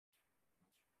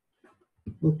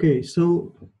Okay,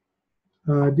 so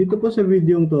dito po sa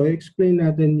video to, explain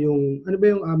natin yung ano ba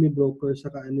yung AMI broker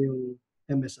saka ano yung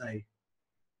MSI.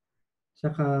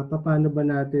 Saka paano ba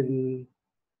natin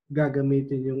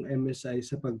gagamitin yung MSI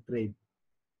sa pag-trade.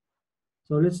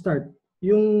 So let's start.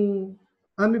 Yung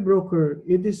AMI broker,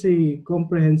 it is a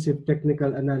comprehensive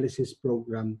technical analysis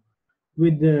program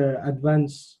with the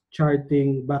advanced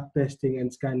charting, backtesting,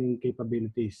 and scanning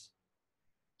capabilities.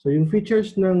 So yung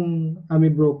features ng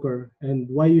AMI broker and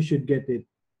why you should get it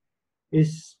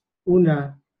is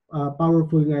una,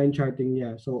 powerful nga yung charting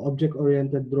niya. So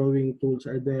object-oriented drawing tools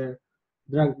are there,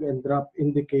 drag and drop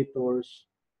indicators,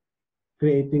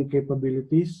 creating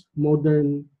capabilities,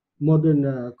 modern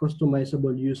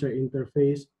customizable user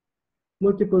interface,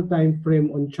 multiple time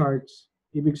frame on charts.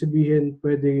 Ibig sabihin,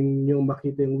 pwedeng nyo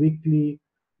makita yung weekly,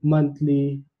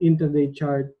 monthly, intraday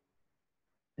chart,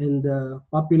 and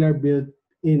popular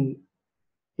built-in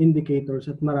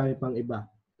indicators at marami pang iba.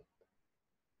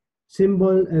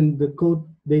 Symbol and the code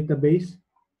database,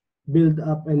 build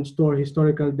up and store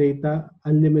historical data,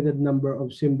 unlimited number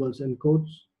of symbols and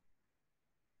codes.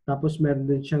 Tapos meron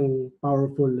din siyang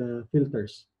powerful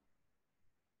filters.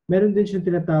 Meron din siyang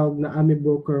tinatawag na AMI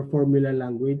Broker Formula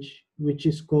Language, which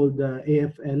is called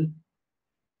AFL.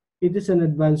 It is an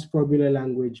advanced formula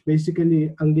language.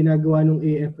 Basically, ang ginagawa ng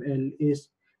AFL is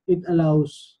it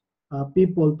allows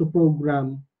people to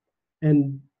program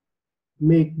and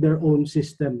make their own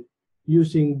system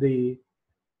using the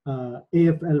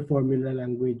AFL formula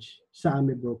language sa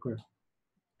AMI Broker.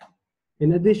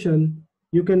 In addition,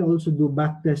 you can also do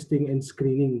backtesting and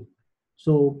screening.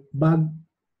 So,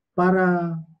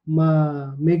 para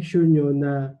ma-make sure nyo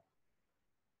na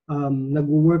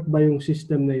nag-work ba yung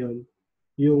system na yon,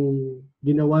 yung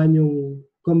ginawa nyong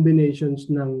combinations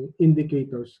ng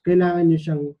indicators, kailangan nyo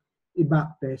siyang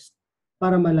i-backtest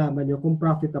para malaman nyo kung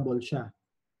profitable siya.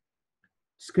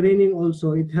 Screening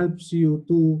also, it helps you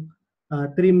to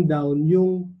trim down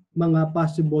yung mga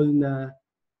possible na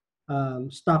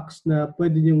stocks na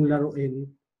pwede nyong laruin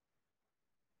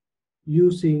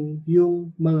using yung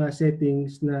mga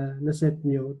settings na naset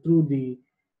nyo through the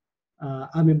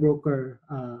AMI Broker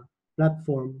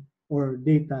platform or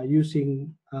data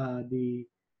using the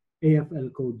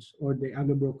AFL codes or the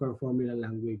AMI Broker formula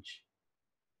language.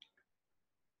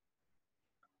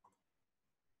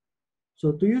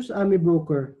 So to use AMI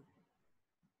Broker,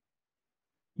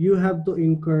 you have to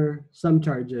incur some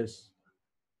charges.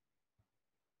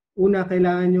 Una,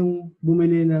 kailangan yung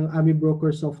bumili ng AMI Broker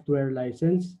software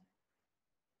license.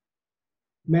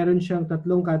 Meron siyang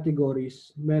tatlong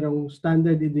categories. Merong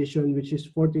standard edition which is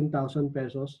 14,000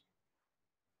 pesos.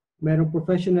 Merong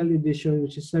professional edition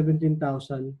which is 17,000.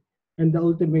 And the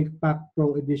ultimate pack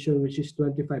pro edition which is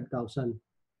 25,000.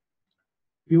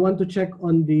 If you want to check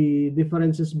on the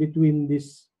differences between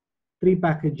these three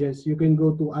packages, you can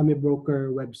go to AMI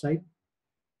Broker website.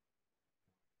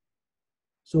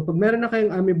 So pag meron na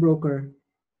kayong AMI Broker,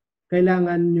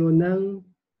 kailangan nyo ng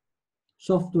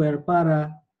software para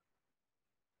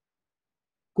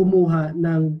kumuha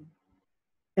ng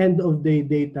end-of-day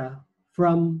data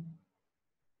from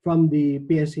the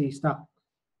PSE stock.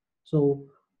 So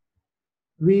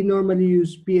we normally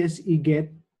use PSE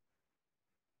Get.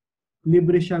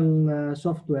 Libre siyang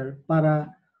software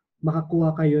para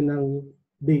makakuha kayo ng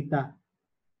data.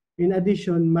 In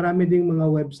addition, marami ding mga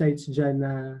websites dyan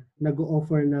na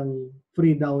nag-o-offer ng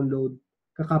free download.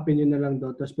 Kakopy nyo na lang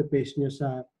doon, tapos paste nyo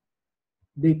sa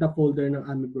data folder ng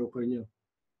AMI Broker nyo.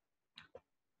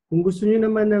 Kung gusto nyo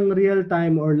naman ng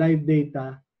real-time or live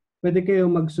data, pwede kayo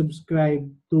mag-subscribe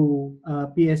to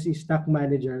PSE Stock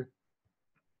Manager.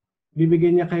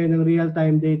 Bibigyan niya kayo ng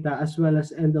real-time data as well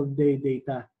as end-of-day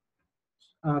data.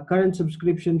 Current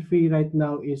subscription fee right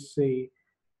now is say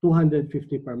 250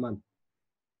 per month.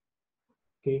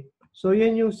 Okay? So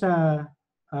yan yung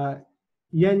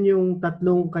yan yung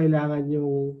tatlong kailangan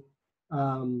yung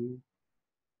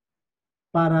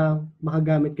para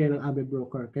makagamit kayo ng AMI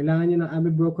Broker. Kailangan nyo ng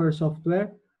AMI Broker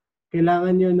software,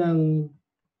 kailangan nyo ng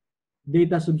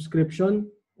data subscription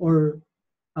or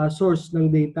source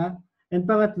ng data, and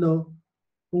pangatlo,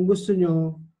 kung gusto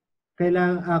nyo,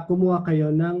 kailangan kumuha kayo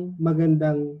ng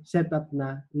magandang setup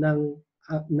na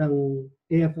ng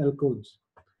AFL codes.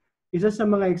 Isa sa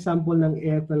mga example ng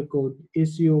AFL code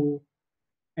is yung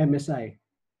MSI.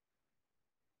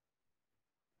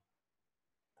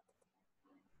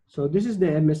 So this is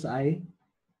the MSI.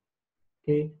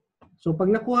 Okay? So pag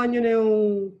nakuha nyo na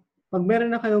pag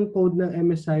meron na kayong code ng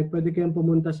MSI, pwede kayong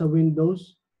pumunta sa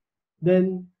Windows.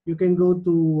 Then you can go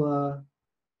to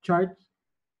chart.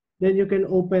 Then you can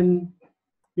open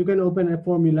a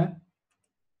formula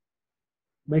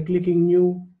by clicking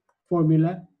new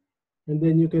formula. And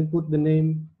then you can put the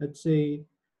name, let's say,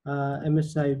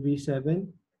 MSI V7.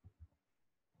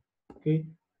 Okay.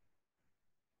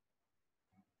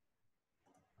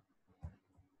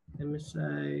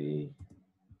 MSI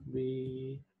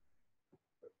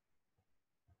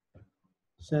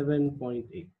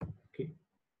V7.8. Okay.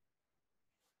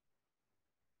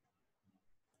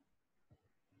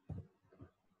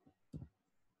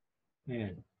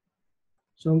 Ayan.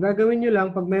 So, ang gagawin nyo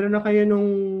lang, pag meron na kayo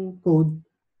nung code,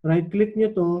 right-click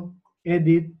nyo to,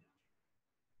 edit,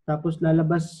 tapos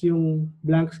lalabas yung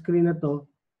blank screen na to,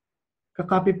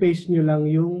 ka-copy-paste nyo lang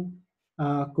yung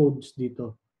codes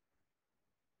dito.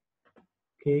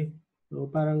 Okay? So,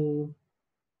 parang,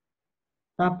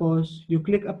 tapos, you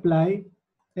click apply,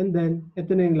 and then,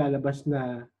 ito na yung lalabas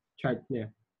na chart niya.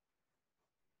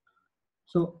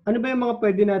 So, ano ba yung mga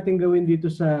pwede natin gawin dito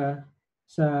sa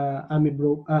sa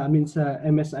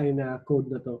MSI na code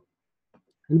na to?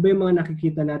 Ano ba yung mga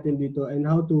nakikita natin dito and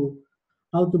how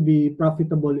to be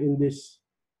profitable in this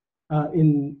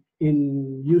in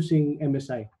using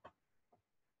MSI?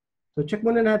 So, check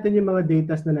muna natin yung mga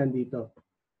datas na nandito.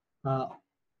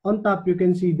 On top, you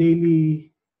can see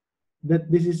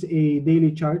that this is a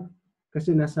daily chart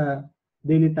kasi nasa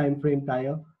daily time frame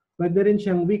tayo. Pwede rin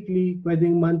siyang weekly,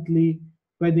 pwedeng monthly,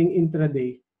 pwedeng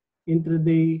intraday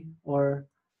or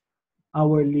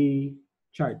hourly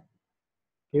chart.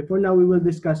 Okay, for now, we will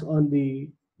discuss on the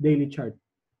daily chart.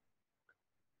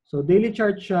 So, daily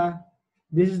chart siya.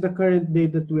 This is the current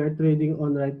date that we are trading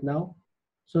on right now.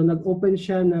 So, nag-open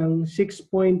siya ng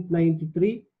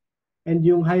 6.93 and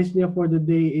yung highs niya for the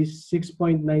day is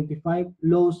 6.95,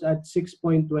 lows at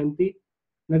 6.20.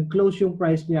 Nag-close yung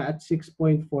price niya at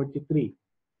 6.43.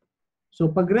 So,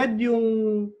 pag red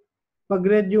yung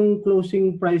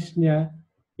closing price niya,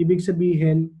 ibig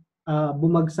sabihin,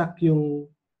 bumagsak yung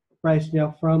price niya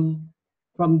from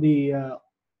the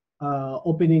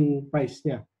opening price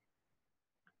niya.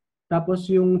 Tapos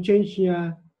yung change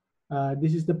niya,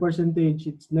 this is the percentage,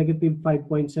 it's negative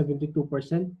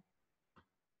 5.72%.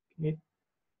 Okay.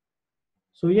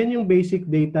 So yan yung basic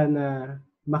data na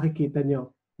makikita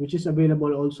nyo, which is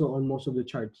available also on most of the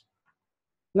charts.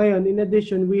 Ngayon, in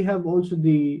addition, we have also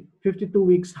the 52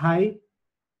 weeks high.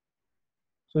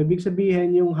 So ibig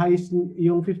sabihin yung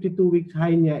 52 weeks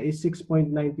high niya is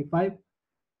 6.95.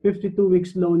 52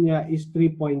 weeks low niya is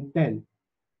 3.10.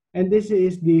 And this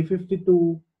is the 52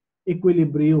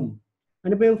 equilibrium.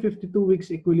 Ano ba yung 52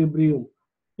 weeks equilibrium?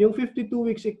 Yung 52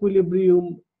 weeks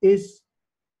equilibrium is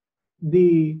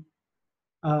the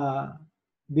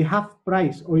half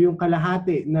price or yung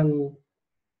kalahati ng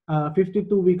 52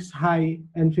 weeks high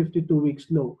and 52 weeks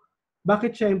low.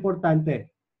 Bakit siya importante?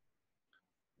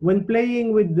 When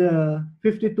playing with the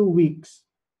 52 weeks,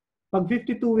 pag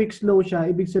 52 weeks low siya,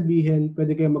 ibig sabihin,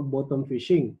 pwede kayo mag-bottom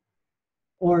fishing.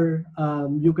 Or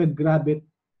you could grab it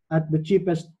at the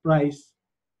cheapest price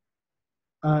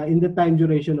in the time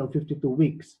duration of 52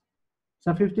 weeks.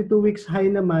 Sa 52 weeks high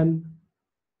naman,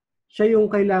 siya yung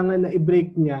kailangan na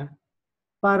i-break niya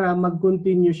para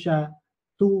mag-continue siya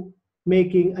to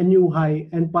making a new high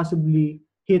and possibly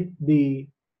hit the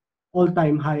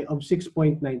all-time high of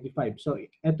 6.95. So,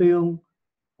 ito yung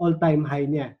all-time high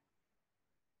niya.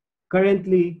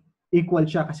 Currently, equal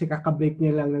siya kasi kakabreak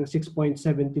niya lang ng 6.73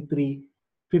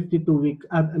 52 week,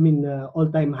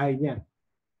 all-time high niya.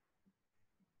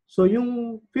 So,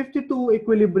 yung 52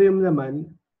 equilibrium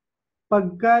naman,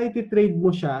 pagka iti-trade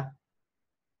mo siya,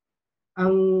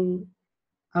 ang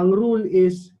rule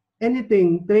is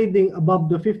anything trading above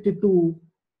the 52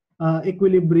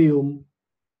 equilibrium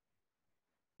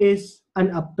is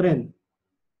an uptrend.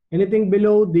 Anything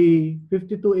below the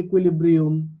 52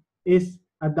 equilibrium is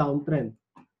a downtrend.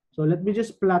 So let me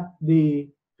just plot the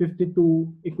 52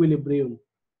 equilibrium.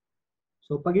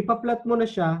 So pag ipa-plot mo na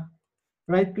siya,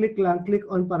 right-click lang, click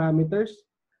on parameters,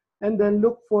 and then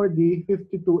look for the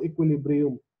 52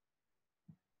 equilibrium.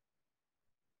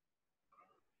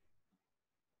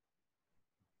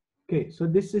 Okay, so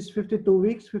this is 52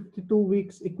 weeks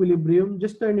equilibrium.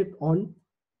 Just turn it on.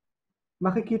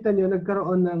 Makikita niyo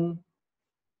nagkaroon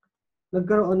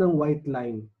ng white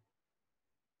line.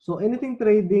 So anything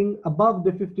trading above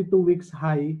the 52 weeks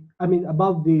high,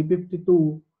 above the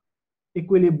 52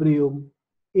 equilibrium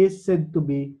is said to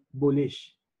be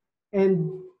bullish.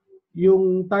 And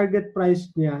yung target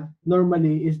price niya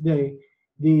normally is the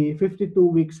 52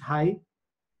 weeks high.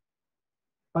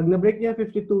 Pag na-break niya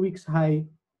 52 weeks high,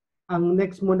 ang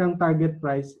next mo ng target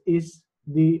price is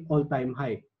the all-time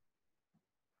high.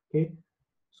 Okay?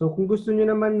 So kung gusto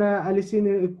niyo naman na alisin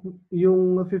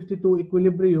yung 52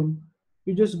 equilibrium,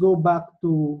 you just go back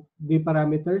to the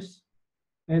parameters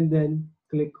and then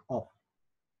click off.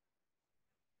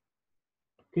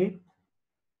 Okay?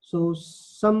 So,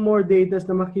 some more data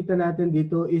na makita natin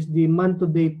dito is the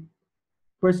month-to-date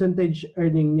percentage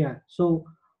earning niya. So,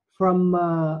 from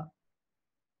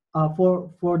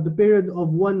for the period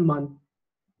of 1 month,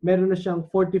 meron na siyang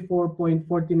 44.49%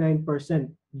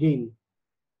 gain.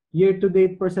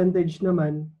 Year-to-date percentage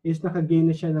naman is nakagain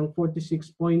na siya ng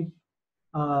 46.46%.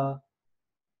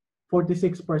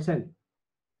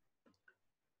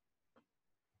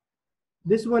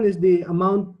 This one is the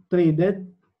amount traded.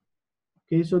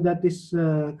 Okay, so that is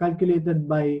calculated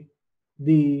by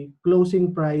the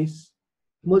closing price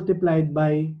multiplied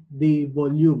by the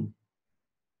volume.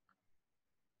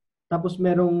 Tapos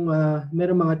merong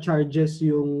mga charges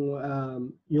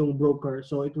yung broker,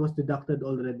 so it was deducted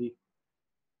already.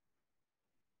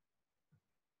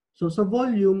 So sa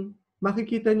volume,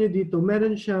 makikita nyo dito,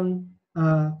 meron siyang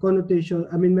connotation,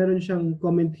 meron siyang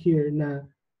comment here na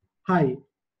high.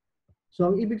 So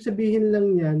ang ibig sabihin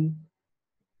lang yan,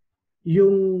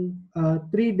 yung 3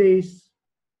 days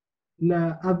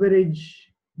na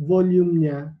average volume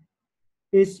niya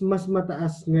is mas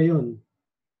mataas ngayon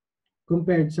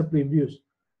compared sa previous.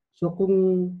 So kung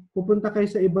pupunta kayo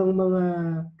sa ibang mga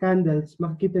candles,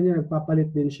 makikita niyo nagpapalit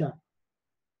din siya.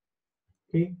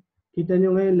 Okay? Kita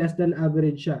niyo ngayon less than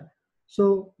average siya.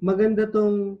 So maganda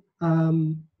tong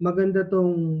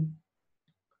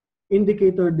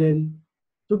indicator din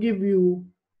to give you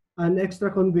an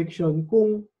extra conviction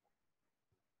kung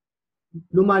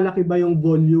lumalaki ba yung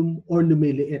volume or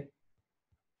lumiliit.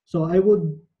 So I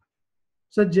would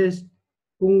suggest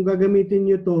kung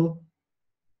gagamitin niyo to,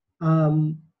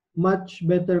 much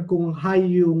better kung high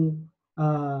yung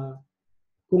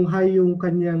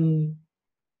kanyang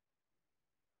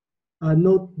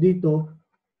note dito,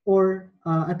 or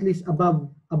at least above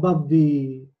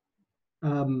the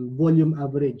volume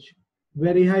average.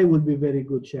 Very high would be very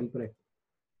good, syempre.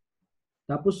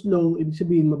 Tapos low, ibig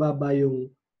sabihin mababa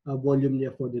yung volume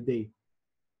niya for the day,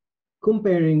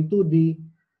 comparing to the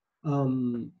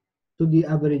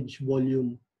average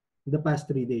volume the past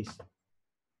 3 days.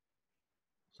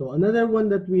 So another one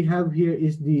that we have here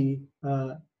is the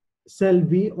sell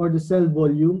V or the sell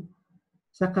volume,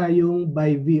 saka yung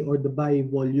buy V or the buy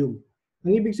volume.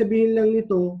 Ang ibig sabihin lang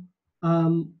nito,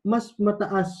 mas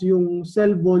mataas yung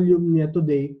sell volume niya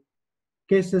today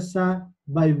kesa sa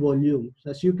buy volume.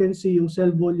 So as you can see, yung sell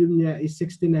volume niya is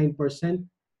 69%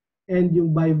 and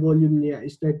yung buy volume niya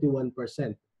is 31%.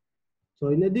 So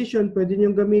in addition, pwede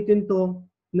nyo gamitin to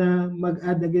na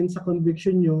mag-add again sa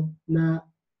conviction nyo na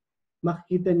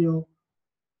makikita nyo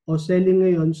o selling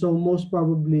ngayon, so most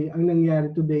probably ang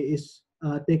nangyari today is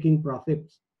taking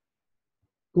profits.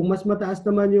 Kung mas mataas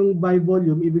naman yung buy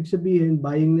volume, ibig sabihin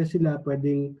buying na sila,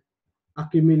 pwedeng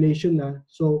accumulation na,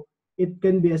 so it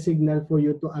can be a signal for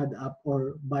you to add up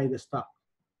or buy the stock.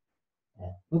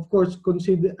 Of course,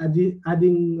 consider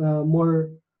adding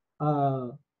more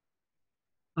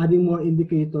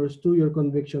indicators to your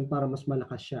conviction para mas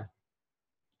malakas siya.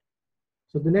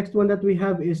 So the next one that we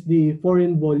have is the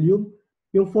foreign volume.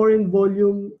 Yung foreign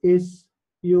volume is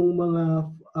yung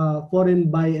mga foreign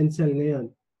buy and sell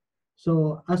ngayon.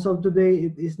 So as of today,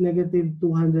 it is negative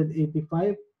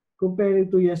 285 comparing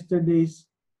to yesterday's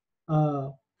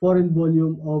foreign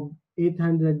volume of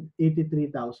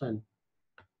 883,000.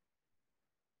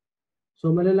 So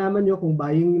malalaman nyo kung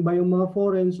buying ba yung mga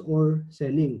foreigns or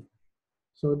selling.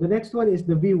 So the next one is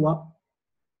the VWAP.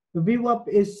 The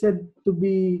VWAP is said to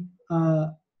be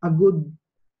a good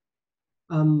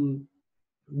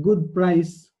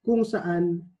price kung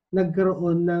saan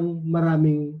nagkaroon ng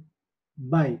maraming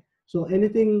buy. So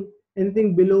anything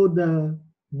below the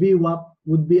VWAP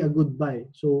would be a good buy.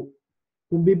 So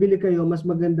kung bibili kayo, mas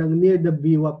magandang near the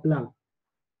VWAP lang.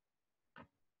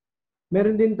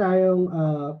 Meron din tayong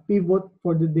pivot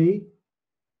for the day.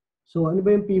 So ano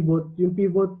ba yung pivot? Yung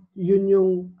pivot, yun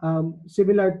yung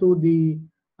similar to the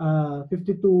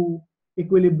 52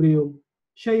 equilibrium.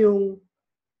 Siya yung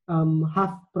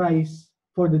half price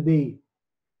for the day.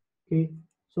 Okay?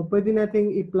 So pwede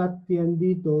nating i-plot yan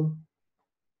dito.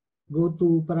 Go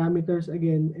to parameters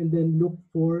again and then look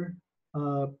for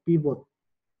pivot.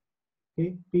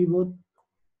 Okay? Pivot.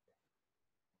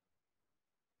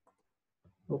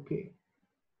 Okay.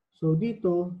 So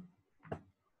dito,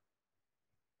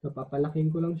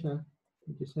 papalaking ko lang siya.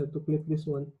 I just have to click this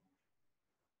one.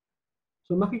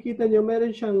 So makikita nyo, meron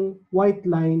siyang white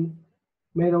line,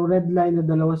 merong red line na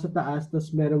dalawa sa taas, tapos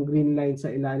merong green line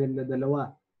sa ilalim na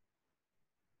dalawa.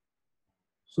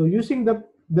 So using the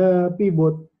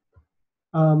pivot,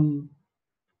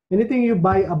 anything you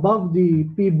buy above the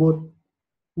pivot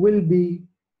will be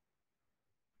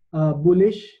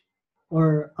bullish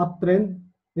or uptrend.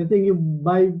 Anything you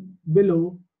buy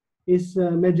below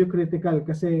medyo critical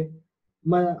kasi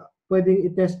pwedeng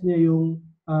i-test niya yung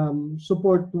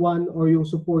support 1 or yung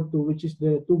support 2, which is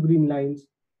the two green lines.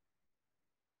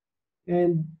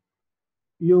 And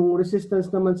yung resistance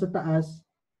naman sa taas,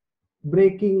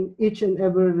 breaking each and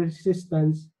every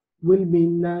resistance will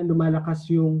mean na lumalakas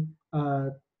yung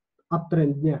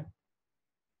uptrend niya.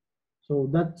 So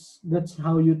that's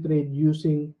how you trade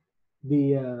using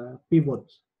the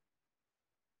pivots.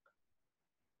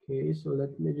 Okay, so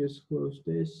let me just close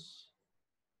this.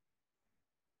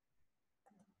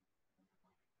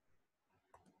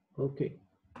 Okay,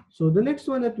 so the next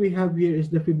one that we have here is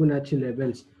the Fibonacci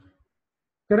levels.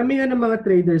 Karamihan ng mga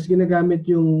traders ginagamit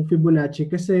yung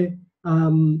Fibonacci kasi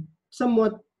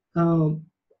somewhat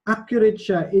accurate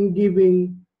siya in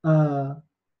giving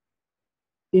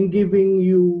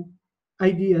you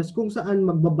ideas kung saan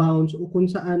magbabounce o kung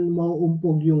saan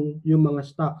mauumpog yung mga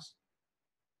stocks.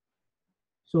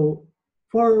 So,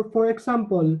 for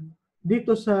example,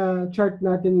 dito sa chart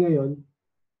natin ngayon,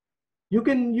 you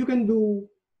can do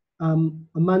a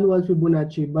manual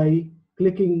Fibonacci by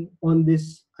clicking on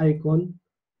this icon.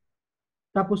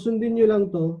 Tapos sundin nyo lang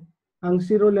to. Ang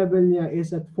zero level niya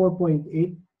is at 4.8.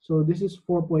 So this is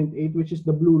 4.8, which is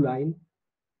the blue line.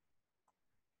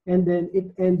 And then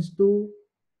it ends to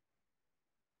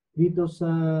dito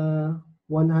sa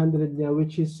 100 niya,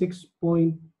 which is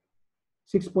 6.17.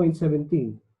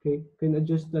 Okay, can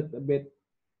adjust that a bit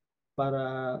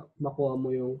para makuha mo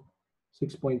yung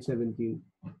 6.17.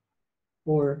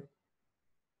 Or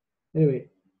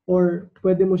anyway, or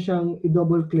pwede mo siyang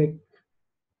i-double click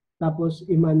tapos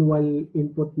i-manual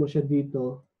input mo siya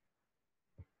dito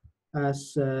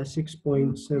as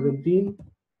 6.17,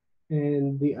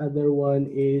 and the other one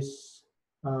is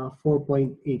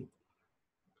 4.8.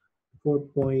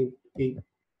 4.8,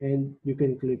 and you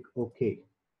can click OK.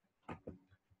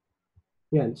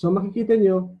 Yan. So makikita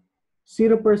nyo,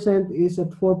 0% is at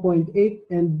 4.8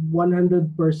 and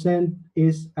 100%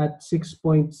 is at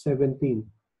 6.17.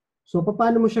 So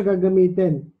paano mo siya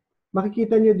gagamitin?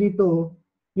 Makikita nyo dito,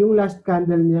 yung last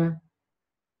candle niya,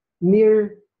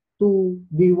 near to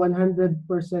the 100%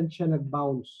 siya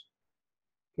nag-bounce.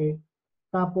 Okay?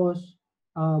 Tapos,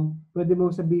 pwede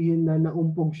mong sabihin na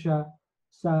naumpog siya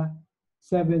sa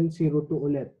 702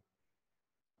 ulit.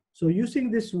 So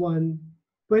using this one,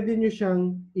 pwede nyo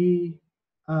siyang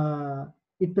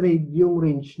i-trade yung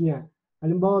range niya.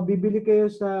 Halimbawa, bibili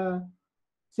kayo sa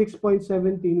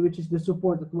 6.17, which is the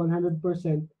support at 100%,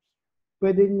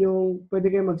 pwede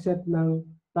kayo mag-set ng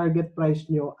target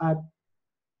price nyo at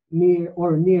near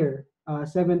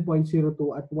 7.02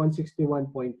 at 161.8.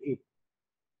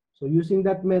 So using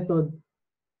that method,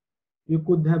 you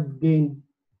could have gained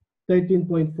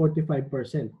 13.45%.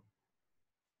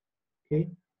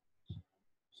 Okay?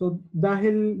 So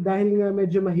dahil nga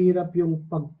medyo mahirap yung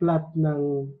pag-plot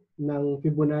ng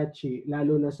Fibonacci,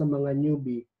 lalo na sa mga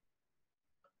newbie,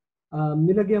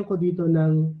 nilagyan ko dito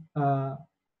ng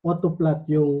auto-plot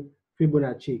yung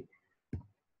Fibonacci.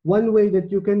 One way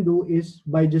that you can do is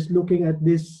by just looking at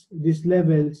these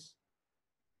levels.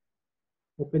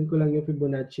 Open ko lang yung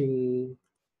Fibonacci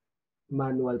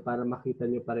manual para makita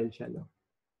nyo pa rin siya. No?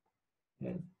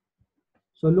 Ayan.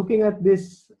 So looking at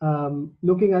this,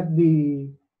 looking at the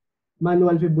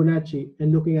manual Fibonacci and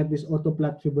looking at this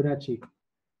auto-plot Fibonacci,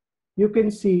 you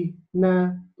can see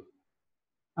na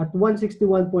at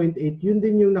 161.8, yun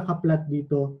din yung naka-plot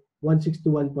dito,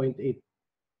 161.8.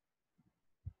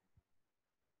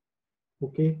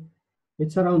 Okay?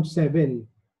 It's around 7.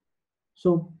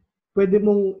 So, pwede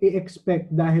mong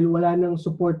i-expect dahil wala nang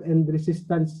support and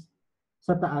resistance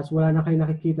sa taas, wala na kayo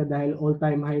nakikita dahil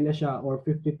all-time high na siya or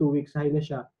 52 weeks high na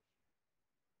siya.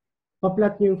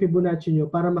 Pa-plot nyo yung Fibonacci nyo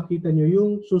para makita nyo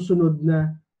yung susunod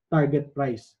na target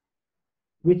price,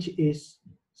 which is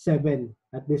 7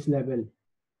 at this level.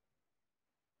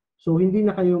 So, hindi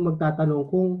na kayo magtatanong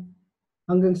kung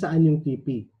hanggang saan yung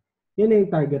TP. Yan na yung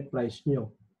target price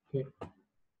nyo. Okay.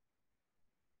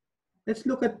 Let's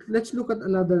look at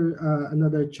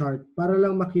another chart para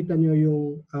lang makita nyo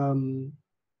yung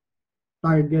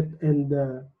target and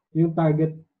yung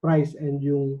target price and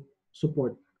yung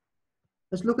support.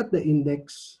 Let's look at the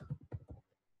index.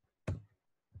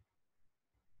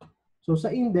 So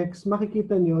sa index,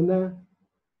 makikita nyo na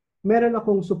meron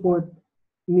akong support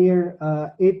near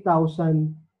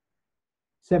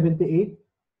 8,078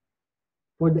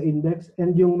 for the index,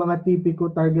 and yung mga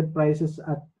typical target prices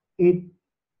at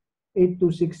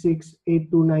 8266,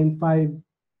 8295,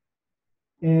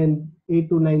 and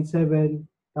 8297,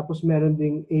 tapos meron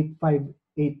ding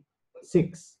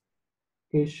 8586.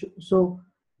 Okay, so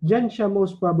dyan siya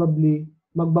most probably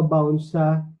magbabounce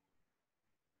sa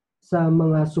sa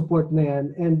mga support na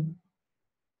yan and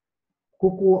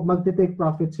magte-take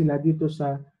profit sila dito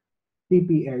sa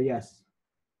TP areas.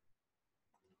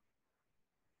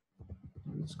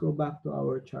 Let's go back to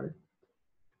our chart.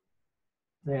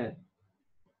 Ayan.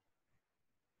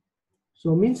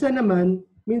 So minsan naman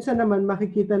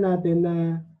makikita natin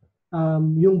na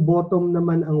yung bottom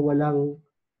naman ang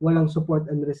walang support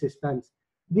and resistance.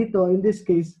 Dito in this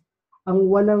case, ang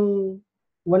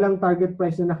walang target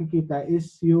price na nakikita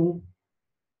is yung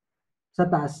sa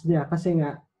taas niya kasi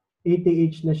nga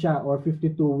ATH na siya or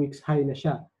 52 weeks high na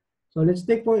siya. So let's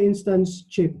take for instance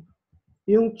chip.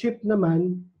 Yung chip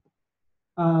naman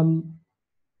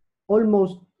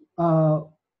almost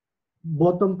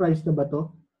bottom price na ba to?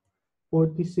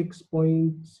 46.66.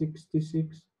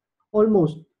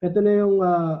 Almost. Ito na yung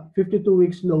 52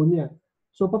 weeks low niya.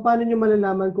 So paano niyo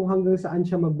malalaman kung hanggang saan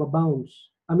siya magbabounce?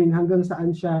 I mean hanggang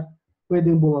saan siya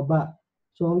pwedeng bumaba?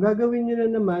 So ang gagawin niyo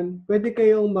na naman, pwede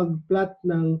kayong mag-plot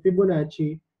ng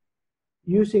Fibonacci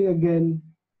using again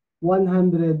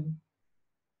 100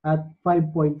 at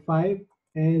 5.5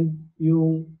 and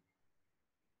yung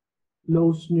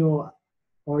lows nyo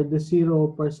or the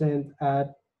 0%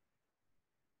 at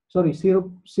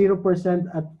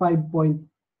 0% at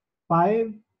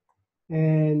 5.5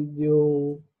 and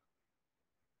yung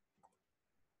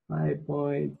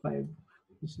 5.5,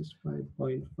 this is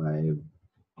 5.5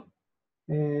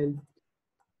 and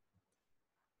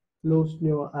lows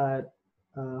nyo at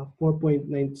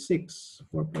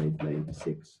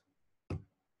 4.96.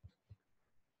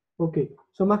 Okay,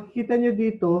 so makikita nyo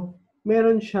dito,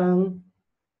 meron siyang,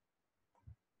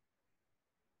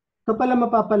 ito pala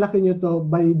mapapalaki nyo to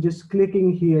by just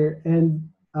clicking here and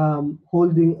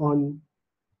holding on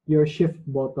your shift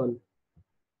button.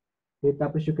 Okay,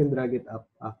 tapos you can drag it up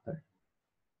after.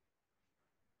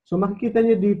 So makikita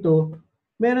nyo dito,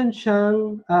 meron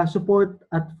siyang support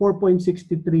at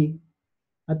 4.63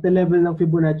 at the level ng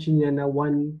Fibonacci niya na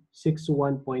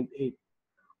 161.8.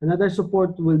 Another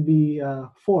support will be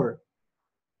 4.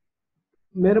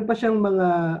 Meron pa siyang mga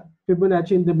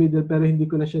Fibonacci in the middle pero hindi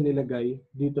ko na siya nilagay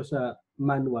dito sa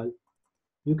manual.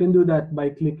 You can do that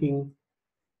by clicking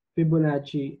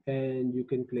Fibonacci and you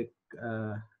can click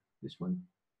this one.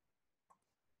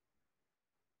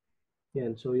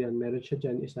 Yan, so yan, meron siya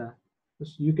dyan isa.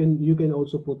 You can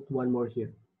also put one more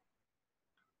here.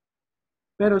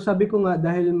 Pero sabi ko nga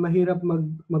dahil mahirap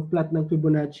mag-plot ng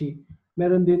Fibonacci,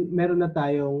 meron na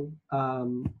tayong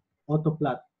auto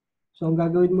plot. So ang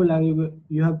gagawin mo lang,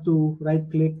 you have to right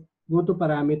click, go to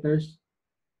parameters,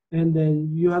 and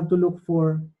then you have to look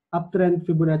for uptrend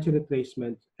Fibonacci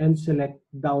retracement and select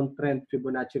downtrend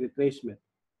Fibonacci retracement.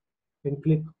 And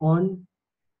click on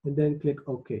and then click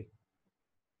OK.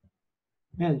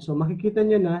 And so makikita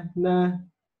niyo na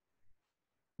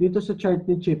dito sa chart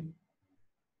ni Chip,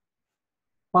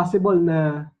 possible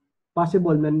na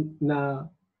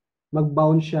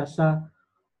mag-bounce siya sa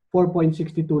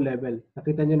 4.62 level.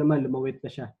 Nakita niyo naman, lumawit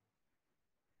na siya.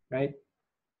 Right?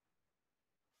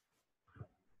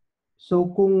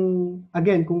 So kung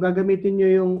gagamitin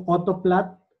niyo yung auto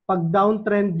plot, pag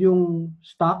downtrend yung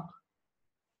stock,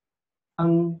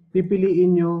 ang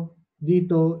pipiliin niyo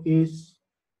dito is,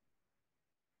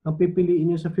 ang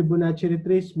pipiliin niyo sa Fibonacci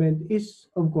retracement is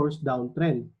of course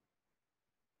downtrend.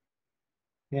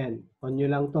 Yan, on nyo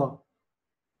lang to.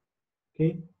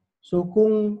 Okay? So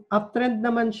kung uptrend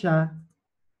naman siya,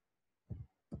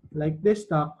 like this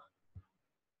stock,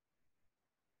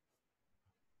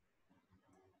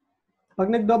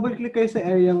 pag nag-double click kayo sa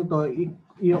area to,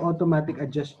 i-automatic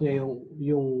adjust niya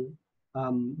yung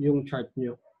chart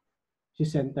nyo. Si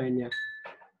center niya.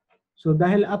 So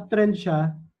dahil uptrend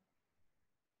siya,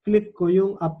 click ko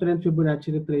yung uptrend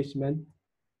Fibonacci retracement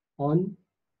on,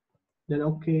 then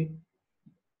okay.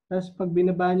 Tapos pag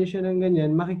binaba niyo siya ng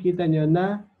ganyan, makikita niyo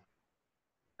na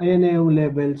ayan na yung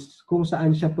levels kung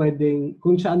saan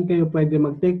kayo pwede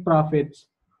mag-take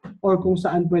profits or kung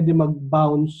saan pwede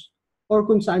mag-bounce or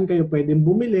kung saan kayo pwede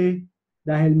bumili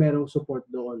dahil merong support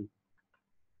doon.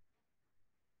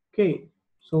 Okay,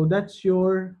 so that's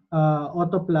your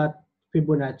auto plot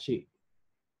Fibonacci.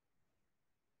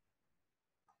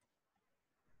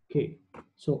 Okay,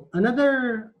 so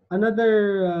another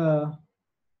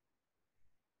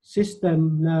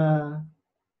system na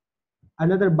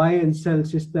another buy and sell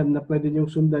system na pwede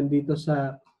niyong sundan dito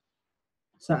sa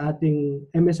ating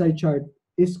MSI chart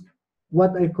is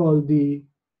what I call the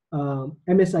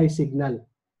MSI Signal.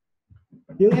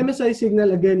 Yung MSI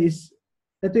Signal again is,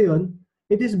 ito yun,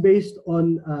 it is based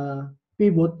on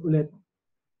pivot ulit.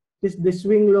 It is the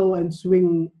swing low and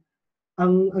swing,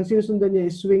 ang sinusundan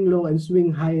niya is swing low and swing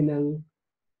high ng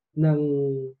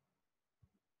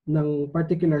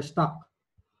particular stock.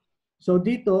 So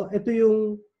dito, ito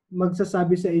yung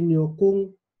magsasabi sa inyo kung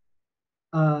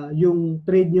yung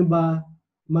trade nyo ba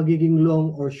magiging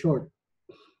long or short.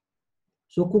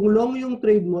 So kung long yung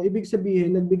trade mo, ibig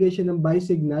sabihin nagbigay siya ng buy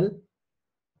signal.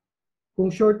 Kung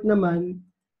short naman,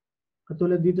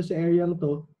 katulad dito sa area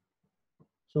to,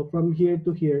 so from here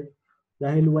to here,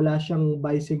 dahil wala siyang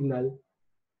buy signal,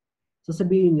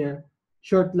 sasabihin niya,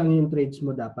 short lang yung trades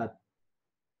mo dapat.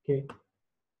 Okay?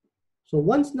 So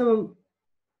once na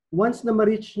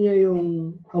ma-reach niya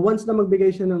yung, once na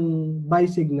magbigay siya ng buy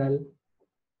signal,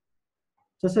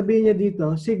 sasabihin niya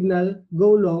dito, signal,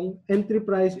 go long, entry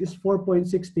price is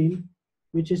 4.16,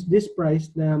 which is this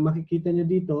price na makikita niyo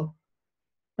dito.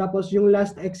 Tapos yung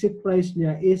last exit price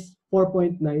niya is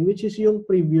 4.9, which is yung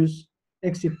previous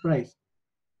exit price.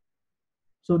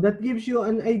 So that gives you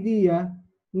an idea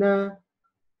na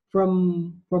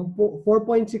from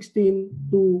 4.16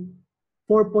 to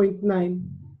 4.9,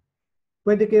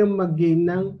 pwede kayong mag-gain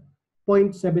ng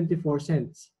 0.74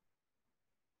 cents.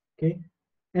 Okay?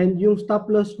 And yung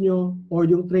stop loss nyo or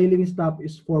yung trailing stop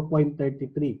is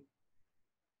 4.33.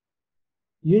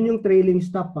 Yun yung trailing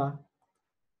stop ha.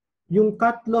 Yung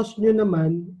cut loss nyo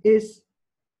naman is,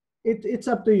 it's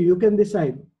up to you. You can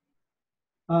decide.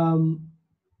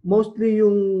 Mostly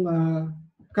yung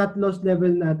cut loss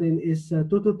level natin is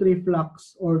 2 to 3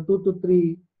 flux or 2 to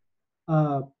 3%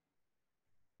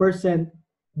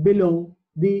 below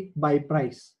the buy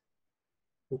price.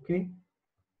 Okay?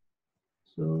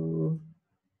 So,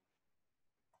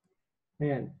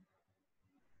 ayan.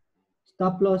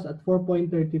 Stop loss at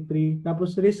 4.33.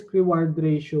 Tapos risk-reward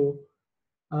ratio.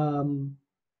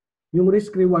 Yung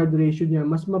risk-reward ratio niya,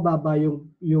 mas mababa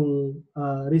yung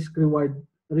risk-reward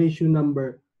ratio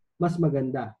number, mas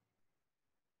maganda.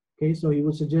 Okay, so he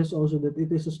would suggest also that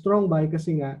it is a strong buy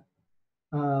kasi nga,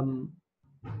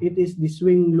 it is the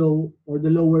swing low or the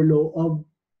lower low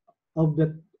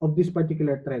of this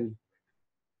particular trend.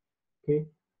 Okay.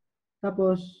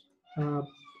 Tapos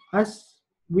as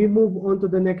we move on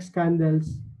to the next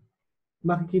candles,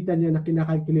 makikita niyo na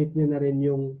kinakalculate niyo na rin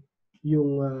yung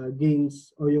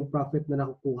gains or yung profit na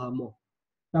nakukuha mo.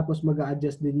 Tapos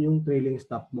mag-a-adjust din yung trailing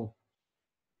stop mo.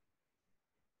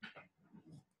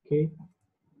 Okay.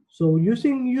 So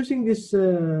using this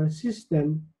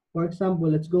system, for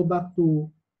example, let's go back to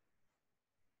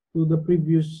the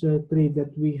previous trade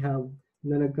that we have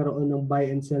na nagkaroon ng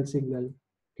buy and sell signal.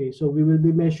 Okay, so we will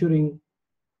be measuring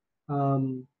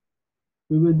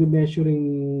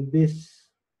this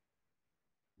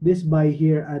buy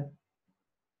here at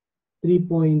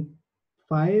 3.5,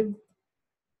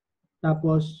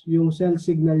 tapos yung sell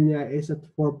signal niya is at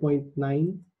 4.9.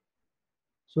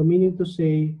 So meaning to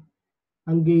say,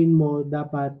 ang gain mo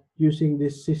dapat using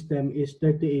this system is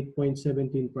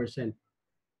 38.17%.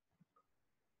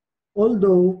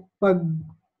 Although pag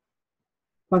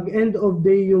end of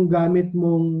day yung gamit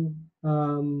mong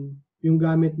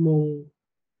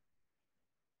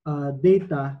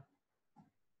data,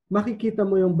 makikita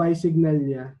mo yung buy signal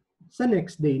niya sa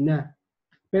next day na.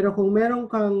 Pero kung meron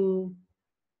kang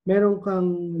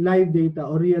live data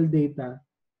o real data,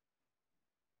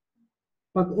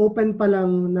 pag open pa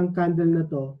lang ng candle na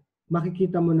to,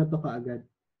 makikita mo na to kaagad.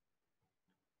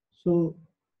 So,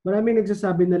 maraming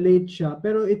nagsasabi na late siya,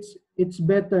 pero it's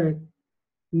better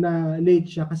na late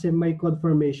siya kasi may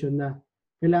confirmation na.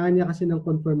 Kailangan niya kasi ng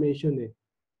confirmation eh.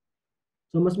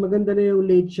 So, mas maganda na yung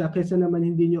late siya kaysa naman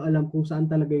hindi nyo alam kung saan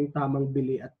talaga yung tamang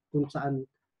bili at kung saan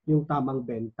yung tamang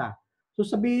benta. So,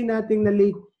 sabihin natin na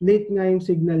late nga yung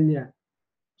signal niya.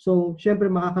 So, syempre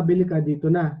makakabili ka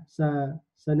dito na sa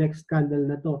next candle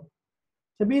na to.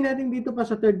 Sabihin natin dito pa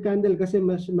sa third candle kasi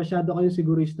masyado kayong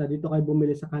sigurista, dito kayo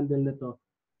bumili sa candle na to.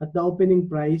 At the opening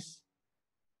price,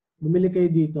 bumili kayo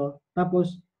dito.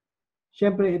 Tapos,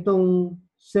 syempre itong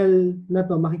sell na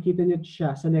to, makikita nyo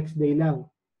siya sa next day lang.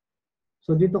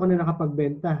 So, dito ka na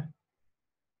nakapagbenta.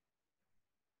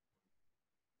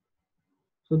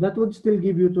 So, that would still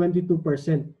give you 22%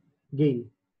 gain.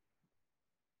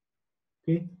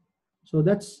 Okay? So,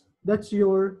 that's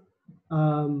your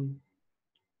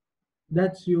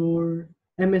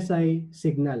MSI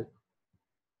Signal.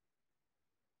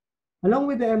 Along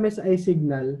with the MSI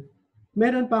Signal,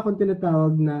 meron pa akong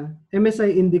tinatawag na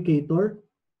MSI Indicator.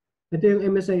 Ito yung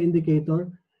MSI Indicator.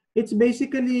 It's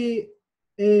basically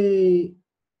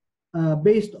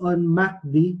based on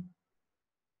MACD.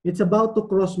 It's about to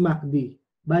cross MACD.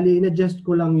 Bali, in-adjust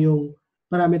ko lang yung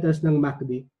parameters ng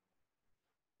MACD.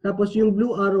 Tapos yung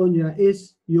blue arrow niya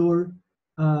is your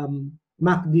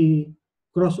MACD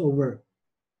crossover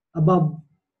above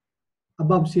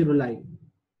zero line.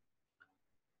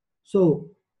 So,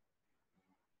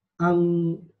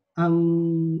 ang ang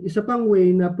isa pang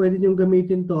way na pwede nyo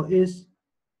gamitin to is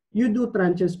you do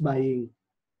tranches buying.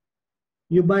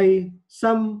 You buy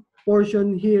some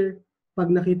portion here.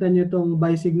 Pag nakita nyo itong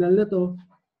buy signal na to,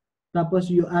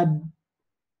 tapos you add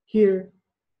here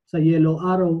sa yellow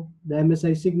arrow, the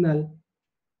MSI signal,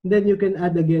 then you can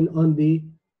add again on the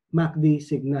MACD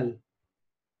signal.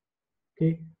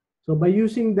 Okay? So by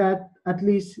using that, at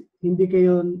least hindi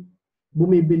kayo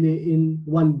bumibili in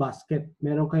one basket.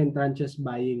 Meron kayong tranches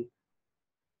buying.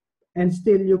 And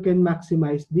still you can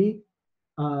maximize the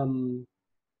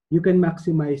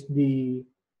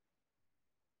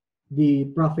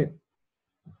profit.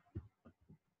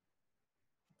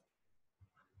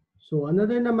 So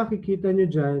another na makikita nyo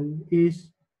dyan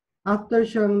is after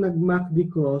siyang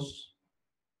nag-MACD cross,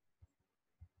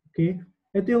 okay?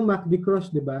 Ito yung MACD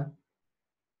cross, di ba?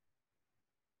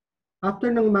 After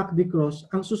ng MACD cross,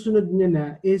 ang susunod niya na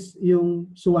is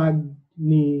yung swag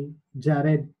ni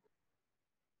Jared.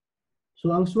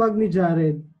 So ang swag ni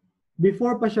Jared,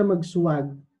 before pa siya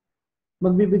mag-swag,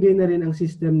 magbibigay na rin ang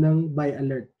system ng buy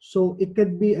alert. So it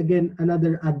could be again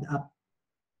another add up.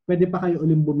 Pwede pa kayo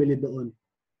uling bumili doon.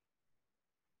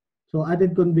 So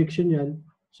added conviction yan.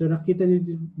 So nakita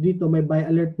niyo dito may buy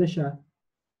alert na siya.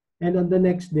 And on the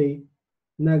next day,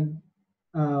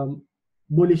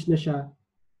 bullish na siya.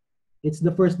 It's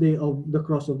the first day of the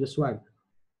cross of the swag.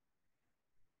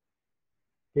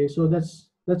 Okay, so that's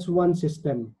one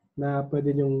system na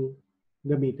pwede nyong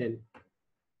gamitin.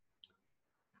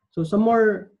 So some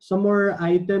more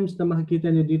items na makikita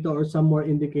niyo dito or some more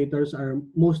indicators are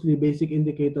mostly basic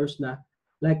indicators na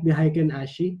like the Heiken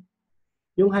Ashi.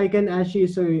 Yung Heiken Ashi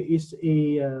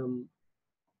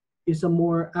is a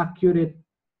more accurate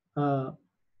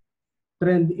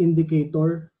trend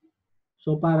indicator.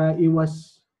 So para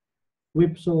iwas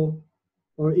whipsaw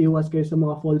or iwas kayo sa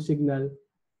mga false signal,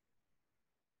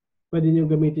 pwede niyo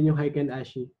gamitin yung Heiken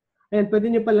Ashi. And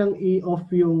pwede niyo palang i-off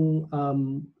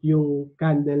yung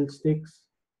candlesticks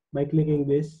by clicking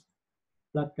this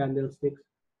flat candlesticks,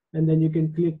 and then you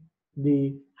can click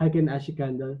the Heiken Ashi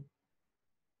candle.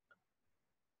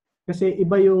 Kasi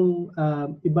iba yung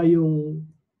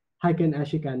Heiken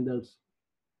Ashi candles.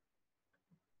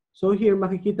 So here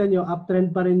makikita niyo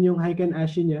uptrend pa rin yung Heiken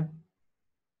Ashi niya.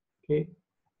 Okay?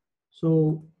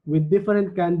 So with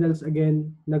different candles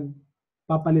again,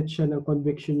 nagpapalit siya ng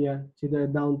conviction niya, either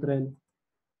downtrend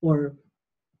or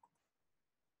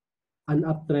an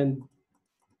uptrend.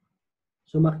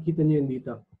 So makikita niyo yun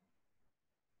dito.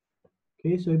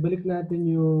 Okay, so ibalik natin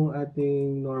yung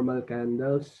ating normal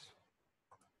candles.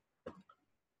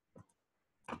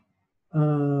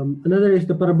 Another is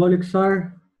the parabolic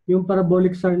SAR. Yung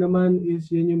parabolic SAR naman is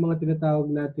yun yung mga tinatawag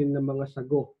natin na mga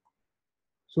sago.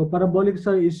 So parabolic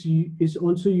SAR is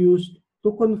also used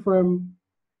to confirm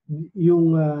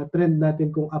yung trend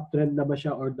natin kung uptrend na ba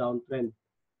siya or downtrend.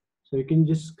 So you can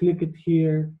just click it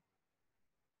here,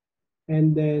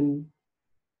 and then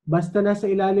basta nasa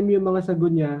ilalim yung mga sago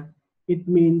niya, it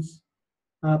means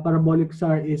parabolic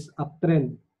SAR is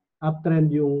uptrend.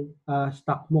 Uptrend yung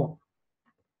stock mo.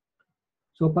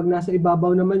 So pag nasa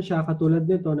ibabaw naman siya, katulad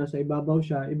nito, nasa ibabaw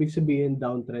siya, ibig sabihin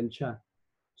downtrend siya.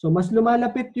 So mas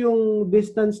lumalapit yung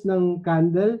distance ng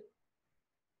candle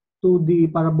to the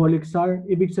parabolic SAR,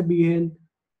 ibig sabihin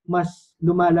mas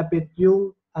lumalapit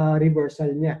yung reversal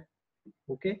niya.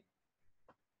 Okay?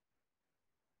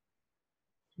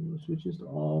 So switch this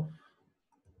off.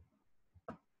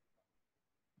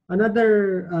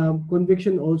 Another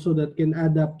conviction also that can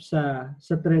add up sa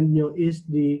trend nyo is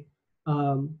the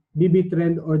BB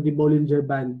trend or the Bollinger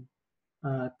Band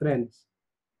trends.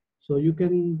 So you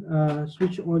can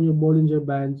switch on your Bollinger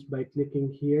Bands by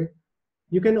clicking here.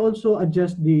 You can also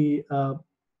adjust the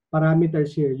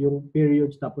parameters here, yung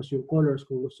periods tapos yung colors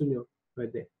kung gusto nyo,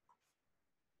 pwede.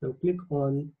 So click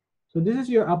on. So this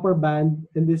is your upper band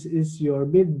and this is your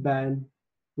mid band,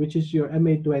 which is your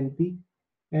MA20,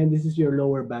 and this is your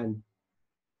lower band.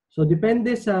 So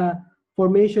depende sa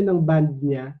formation ng band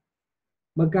niya,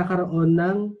 magkakaroon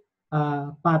ng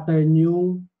pattern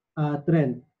yung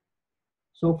trend.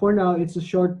 So for now, it's a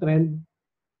short trend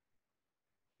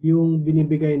yung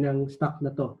binibigay ng stock na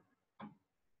to.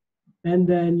 And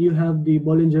then you have the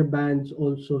Bollinger Bands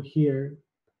also here.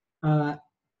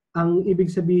 Ang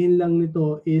ibig sabihin lang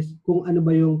nito is kung ano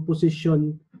ba yung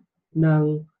position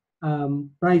ng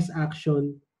price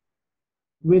action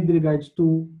with regards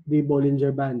to the Bollinger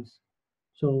Bands.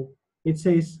 So it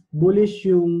says bullish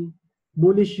yung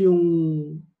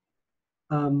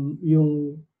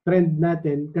trend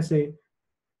natin kasi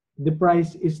the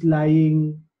price is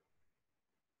lying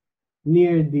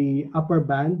near the upper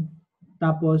band,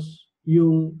 tapos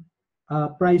yung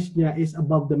price niya is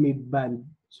above the mid band.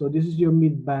 So this is your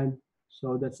mid band.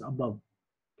 So that's above.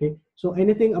 Okay. So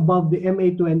anything above the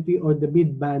MA20 or the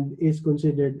mid band is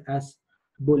considered as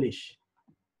bullish.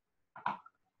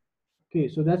 Okay,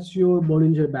 so that's your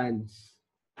Bollinger Bands.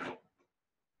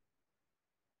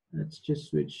 Let's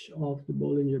just switch off the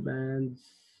Bollinger Bands.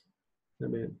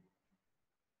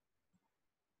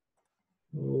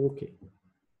 Okay.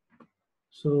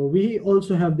 So we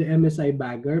also have the MSI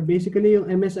Bagger. Basically, yung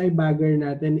MSI Bagger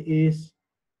natin is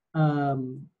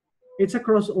it's a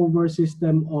crossover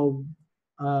system of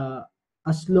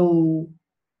a slow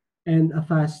and a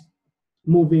fast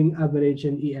moving average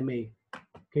and EMA.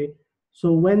 Okay.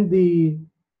 So when the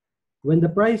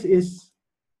price is,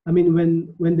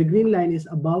 when the green line is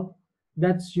above,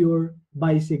 that's your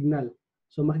buy signal.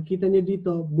 So makikita nyo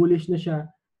dito, bullish na siya,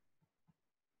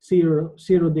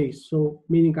 zero days. So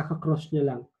meaning kaka-cross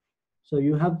niya lang. So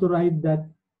you have to ride that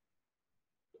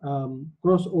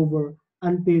crossover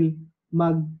until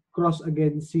mag-cross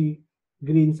again si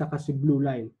green saka si blue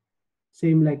line.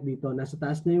 Same like dito. Nasa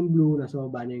taas na yung blue, nasa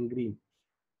baba na yung green.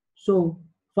 So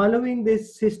following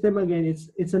this system again,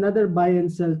 it's another buy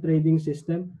and sell trading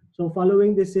system. So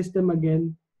following this system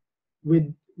again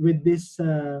with this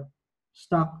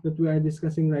stock that we are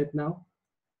discussing right now.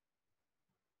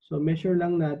 So measure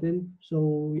lang natin.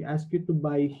 So we ask you to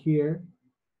buy here.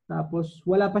 Tapos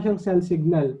wala pa siyang sell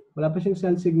signal. Wala pa siyang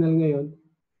sell signal ngayon.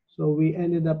 So we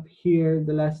ended up here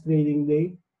the last trading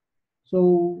day.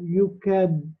 So you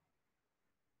can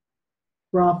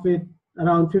profit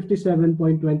around 57.22%.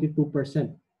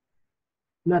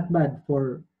 Not bad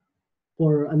for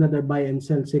another buy and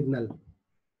sell signal.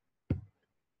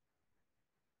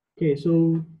 Okay,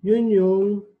 so yun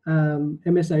yung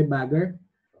MSI Bagger.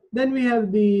 Then we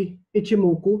have the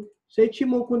Ichimoku. Sa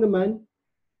Ichimoku naman,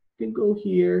 you can go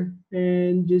here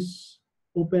and just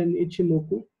open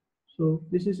Ichimoku. So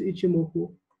this is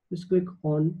Ichimoku. Just click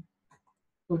on.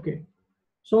 Okay.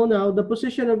 So now the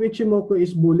position of Ichimoku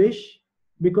is bullish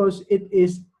because it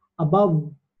is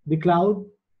above the cloud.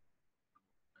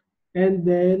 And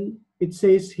then it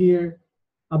says here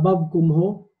above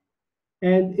Kumho.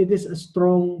 And it is a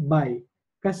strong buy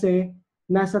kasi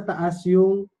nasa taas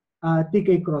yung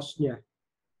TK cross niya.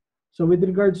 So with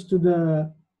regards to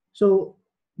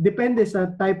depende sa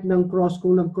type ng cross,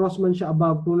 kung nag-cross man siya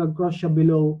above, kung nag-cross siya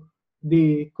below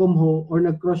the Kumho, or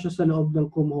nag-cross siya sa loob ng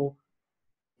Kumho,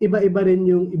 iba-iba rin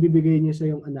yung ibibigay niya sa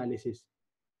yung analysis.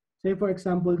 Say for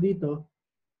example dito,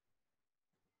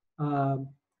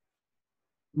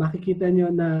 makikita nyo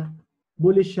na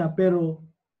bullish siya pero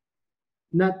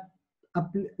not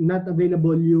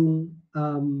available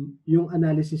yung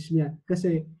analysis niya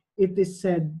kasi it is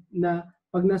said na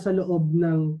pag nasa loob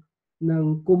ng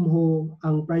Kumho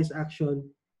ang price action,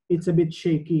 it's a bit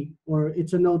shaky or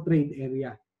it's a no trade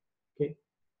area. Okay,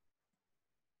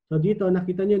 so dito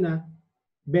nakita niyo na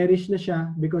bearish na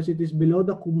siya because it is below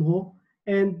the Kumho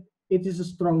and it is a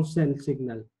strong sell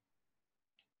signal.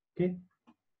 Okay,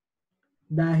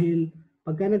 dahil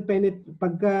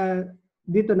pagka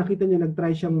dito nakita niyo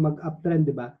nag-try siyang mag-uptrend,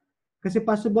 di ba? Kasi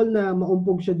possible na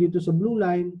maumpog siya dito sa blue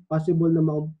line, possible na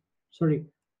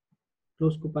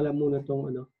close ko pala muna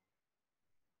tong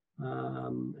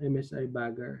MSI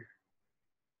Bagger.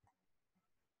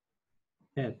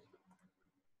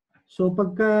 So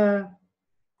pagka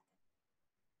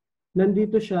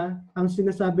nandito siya, ang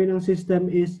sinasabi ng system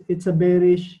is it's a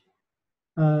bearish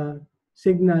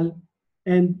signal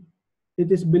and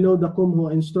it is below the Kumho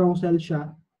and strong sell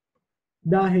siya.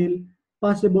 Dahil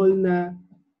possible na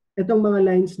itong mga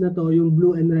lines na to, yung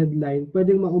blue and red line,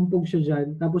 pwedeng maumpog siya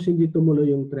dyan tapos hindi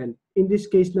tumuloy yung trend. In this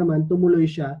case naman, tumuloy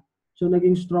siya. So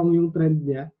naging strong yung trend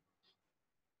niya.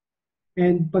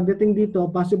 And pagdating dito,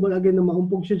 possible again na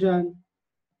maumpog siya dyan.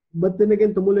 But then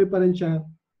again, tumuloy pa rin siya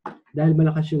dahil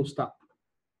malakas yung stock.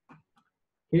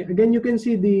 Okay, again, you can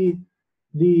see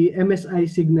the MSI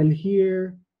signal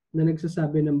here na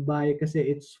nagsasabi ng buy kasi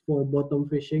it's for bottom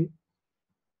fishing.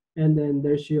 And then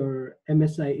there's your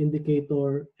MSI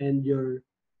indicator and your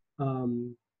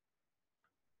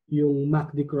yung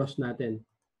MACD cross natin.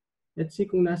 Let's see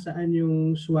kung nasaan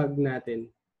yung swag natin.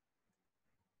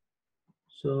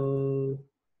 So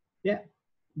yeah,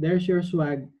 there's your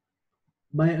swag,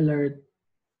 buy alert,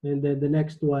 and then the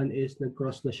next one is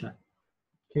nag-cross na siya.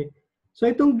 Okay.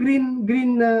 So itong green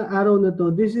na arrow na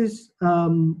to, this is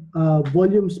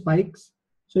volume spikes.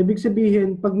 So ibig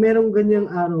sabihin, pag merong ganyang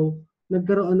arrow,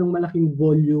 nagkaroon ng malaking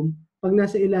volume. Pag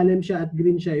nasa ilalim siya at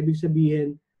green siya, ibig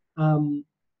sabihin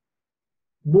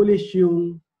bullish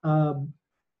yung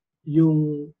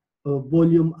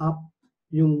volume up,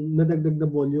 yung nadagdag na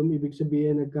volume, ibig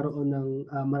sabihin nagkaroon ng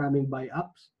maraming buy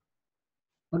ups.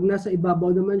 Pag nasa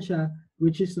ibabaw naman siya,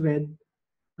 which is red,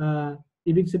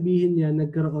 ibig sabihin niya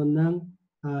nagkaroon ng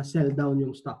sell down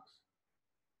yung stocks.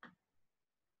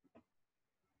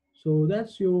 So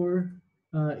that's your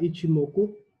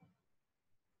Ichimoku.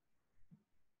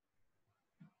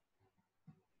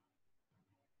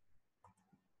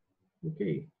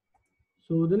 Okay.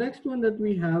 So the next one that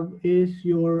we have is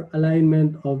your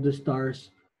alignment of the stars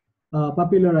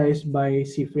popularized by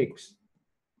TRIX.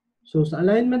 So sa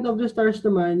alignment of the stars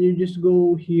naman, you just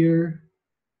go here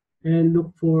and look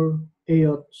for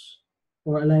AOTS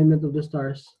or alignment of the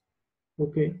stars.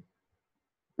 Okay.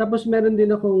 Tapos meron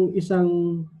din akong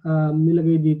isang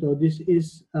nilagay dito. This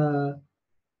is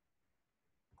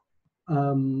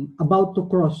about to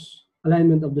cross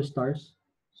alignment of the stars.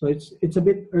 So it's a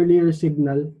bit earlier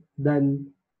signal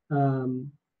than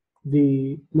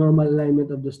the normal alignment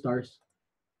of the stars.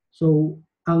 So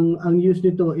ang use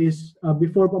nito is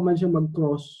before pa man siya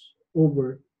mag-cross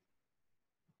over,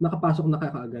 nakapasok na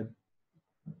kaagad.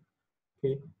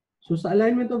 Okay. So sa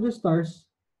alignment of the stars,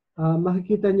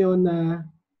 makikita nyo na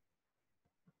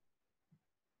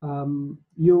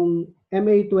yung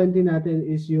MA20 natin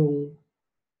is yung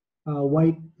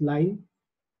white line.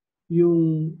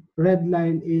 Yung red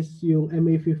line is yung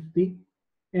MA50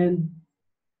 and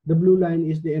the blue line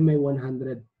is the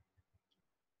MA100.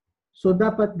 So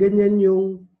dapat ganyan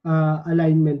yung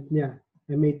alignment niya.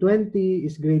 MA20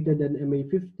 is greater than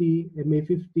MA50,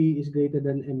 MA50 is greater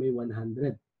than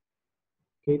MA100.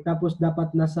 Okay, tapos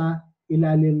dapat nasa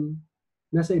ilalim,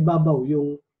 nasa ibabaw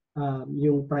yung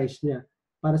price niya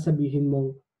para sabihin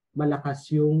mong malakas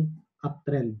yung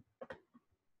uptrend.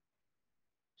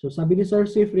 So sabi ni Sir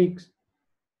TRIX,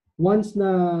 once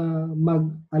na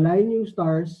mag-align yung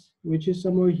stars, which is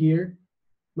somewhere here,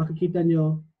 makikita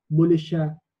nyo bullish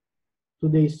siya 2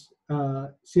 days,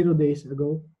 0 days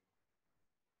ago.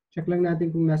 Check lang natin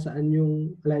kung nasaan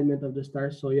yung alignment of the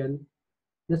stars. So yan,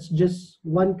 that's just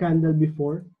one candle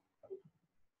before.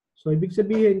 So ibig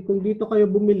sabihin, kung dito kayo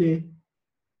bumili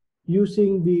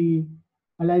using the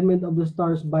alignment of the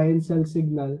stars buy and sell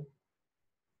signal,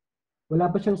 wala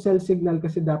pa siyang sell signal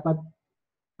kasi dapat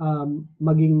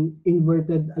maging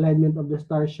inverted alignment of the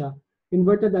stars siya.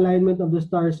 Inverted alignment of the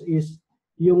stars is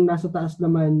yung nasa taas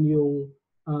naman yung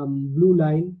blue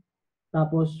line,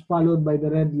 tapos followed by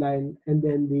the red line, and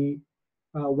then the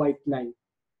white line.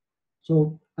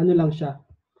 So ano lang siya,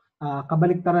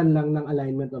 kabaliktaran lang ng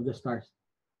alignment of the stars.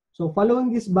 So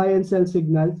following this buy and sell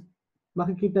signals,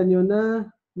 makikita nyo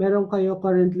na meron kayo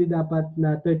currently dapat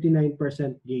na 39%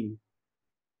 gain.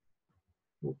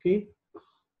 Okay?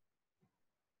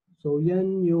 So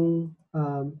yan yung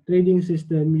trading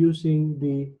system using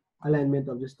the alignment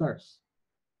of the stars.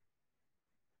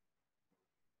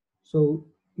 So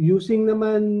using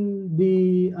naman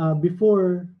the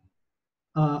before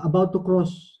about to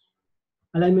cross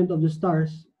alignment of the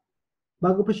stars,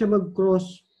 bago pa siya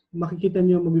mag-cross, makikita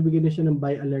niyo magbibigay na siya ng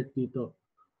buy alert dito.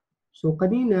 So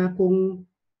kanina kung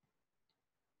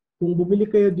bumili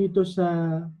kayo dito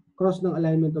sa cross ng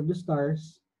alignment of the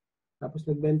stars, tapos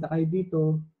nagbenta kayo dito,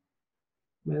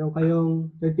 meron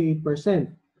kayong 38%.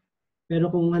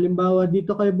 Pero kung halimbawa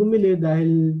dito kayo bumili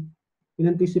dahil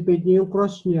in-anticipate niyo yung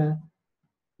cross niya,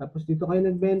 tapos dito kayo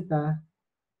nagbenta,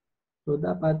 so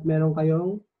dapat meron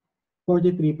kayong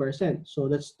 43%. So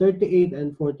that's 38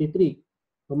 and 43.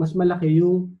 So mas malaki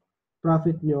yung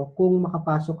profit nyo kung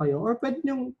makapasok kayo. Or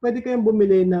pwede kayong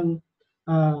bumili ng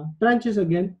tranches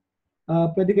again.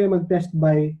 Pwede kayong mag-test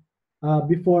buy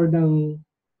before ng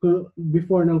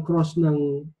cross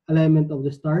ng alignment of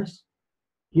the stars,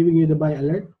 giving you the buy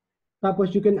alert.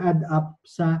 Tapos you can add up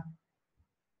sa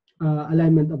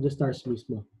alignment of the stars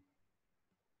mismo.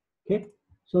 Okay?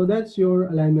 So that's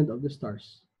your alignment of the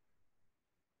stars.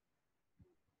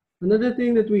 Another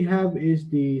thing that we have is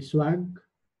the swag,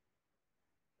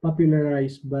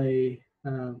 popularized by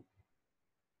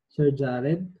Sir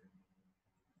Jared.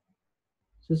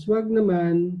 Sa swag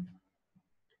naman,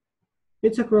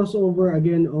 it's a crossover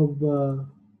again of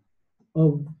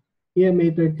EMA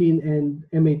 13 and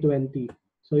MA 20.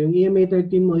 So yung EMA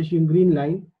 13 mo is yung green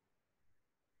line,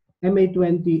 MA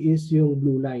 20 is yung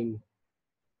blue line.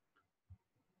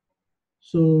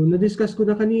 So na-discuss ko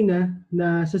na kanina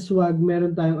na sa swag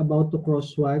meron tayong about to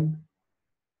cross swag.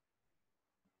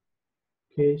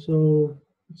 Okay, so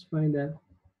let's find that.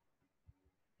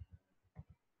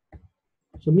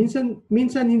 So minsan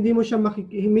hindi mo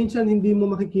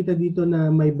makikita dito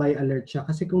na may buy alert siya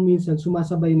kasi kung minsan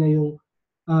sumasabay na yung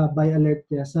buy alert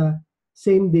niya sa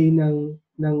same day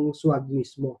ng swag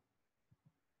mismo.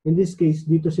 In this case,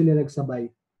 dito sila nagsabay.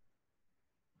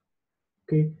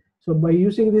 Okay? So by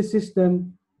using this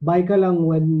system, buy ka lang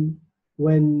when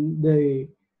the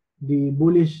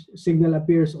bullish signal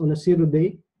appears on a 0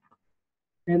 day.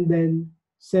 and then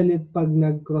sell it pag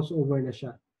nag-crossover na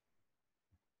siya.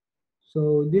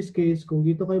 So, in this case, kung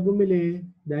dito kayo bumili,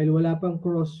 dahil wala pang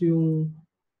cross yung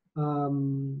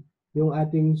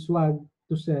ating swag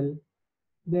to sell,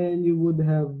 then you would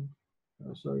have,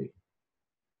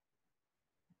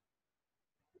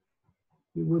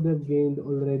 you would have gained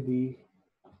already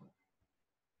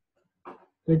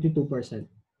 32%.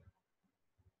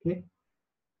 Okay?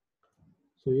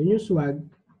 So, yun yung swag.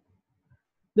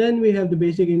 Then, we have the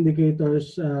basic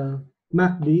indicators,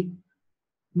 MACD.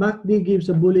 MACD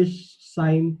gives a bullish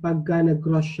sign pagka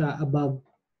nag-cross siya above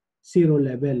 0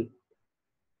 level.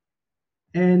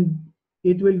 And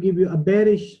it will give you a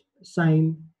bearish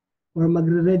sign or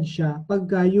magre-red siya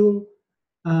pagka yung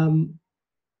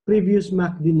previous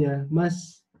MACD niya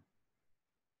mas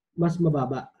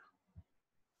mababa.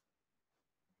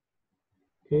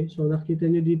 Okay, so nakita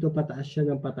nyo dito pataas siya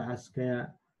ng pataas kaya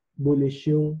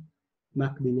bullish yung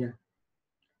MACD niya.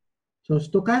 So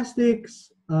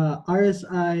stochastics,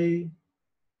 RSI,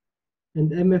 and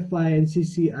MFI and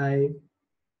CCI.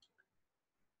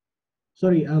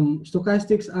 Sorry,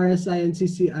 stochastics, RSI, and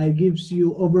CCI gives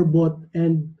you overbought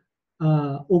and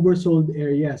oversold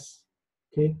areas.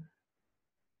 Okay?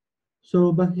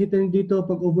 So, makikita nyo dito,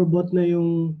 pag overbought na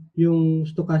yung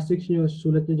stochastics nyo,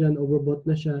 sulat nyo dyan, overbought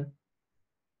na siya,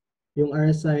 yung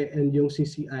RSI and yung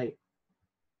CCI.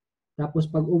 Tapos,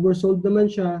 pag oversold naman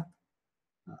siya,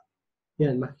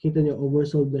 yan, makikita nyo,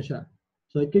 oversold na siya.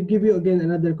 So, it could give you, again,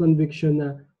 another conviction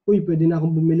na, uy, pwede na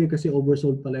akong bumili kasi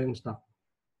oversold pala yung stock.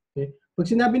 Okay? Pag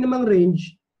sinabi namang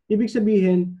range, ibig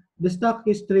sabihin, the stock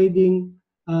is trading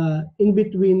in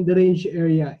between the range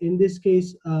area. In this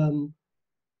case,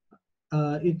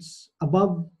 it's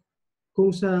above,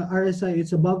 kung sa RSI,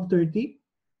 it's above 30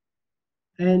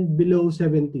 and below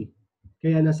 70.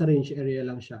 Kaya nasa range area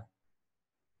lang siya.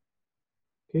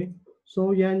 Okay?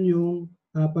 So, yan yung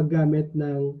paggamit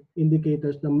ng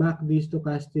indicators ng MACD,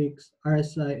 stochastics,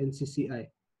 RSI, and CCI.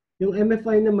 Yung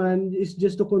MFI naman is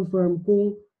just to confirm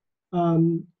kung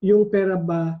yung pera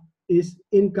ba is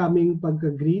incoming pagka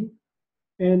green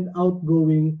and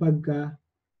outgoing pagka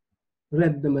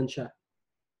red naman siya.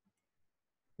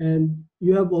 And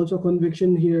you have also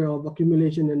conviction here of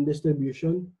accumulation and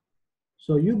distribution.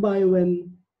 So you buy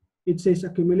when it says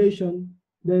accumulation,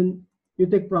 then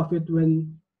you take profit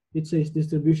when it says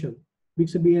distribution. Ibig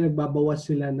sabihin,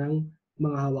 nagbabawas sila ng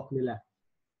mga hawak nila.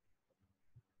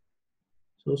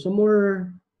 So some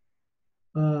more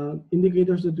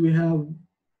indicators that we have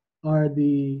are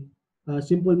the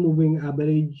simple moving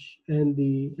average and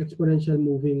the exponential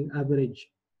moving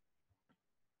average.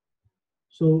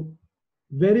 So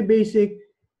very basic,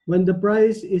 when the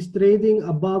price is trading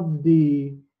above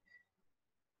the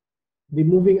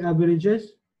moving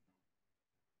averages,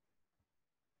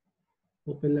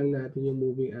 open lang natin yung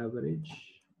moving average.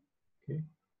 Okay.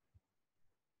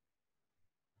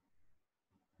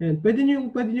 And pwede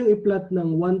nyo i-plot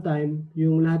ng one time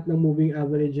yung lahat ng moving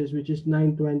averages, which is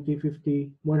 9, 20,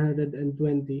 50,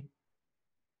 120.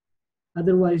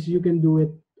 Otherwise, you can do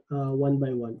it one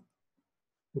by one.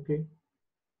 Okay?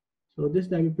 So this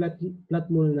time, plot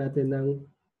muna natin ng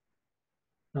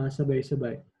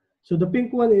sabay-sabay. So the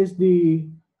pink one is the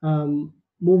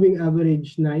moving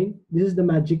average 9. This is the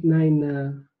magic 9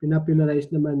 na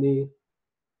pinapularize naman ni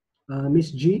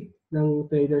Miss G ng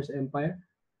Traders Empire.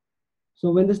 So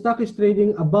when the stock is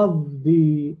trading above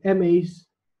the MAs,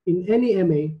 in any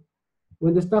MA,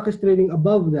 when the stock is trading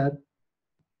above that,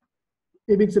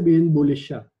 ibig sabihin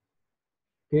bullish siya.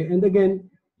 Okay, and again,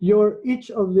 each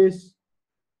of these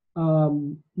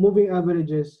moving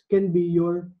averages can be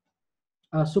your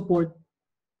support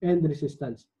and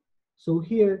resistance. So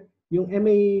here, yung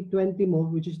MA20 mo,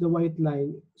 which is the white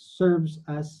line, serves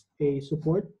as a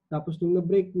support. Tapos nung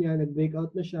na-break niya,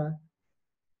 nag-breakout na siya,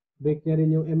 break niya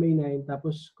rin yung MA9,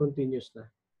 tapos continuous na.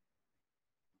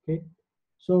 Okay?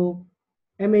 So,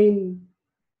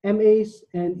 MAs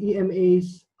and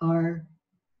EMAs are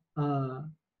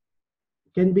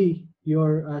can be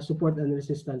your support and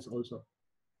resistance also.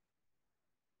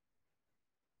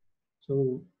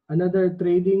 So, another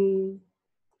trading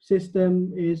system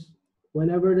is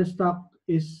whenever the stock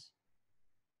is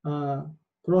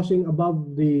crossing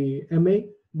above the MA,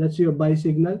 that's your buy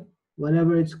signal.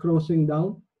 Whenever it's crossing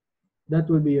down, that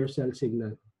will be your sell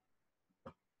signal.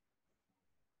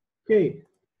 Okay.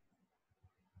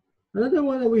 Another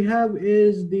one that we have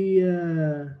is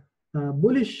the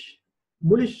bullish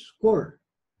score.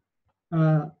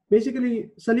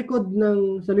 Basically, sa likod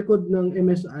ng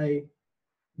MSI,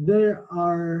 there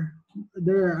are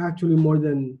actually more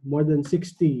than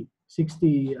 60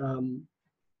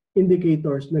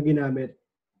 indicators na ginamit.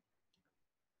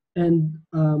 And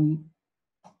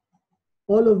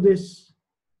all of these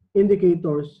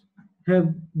indicators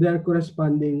have their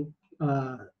corresponding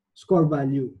score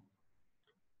value.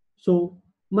 So,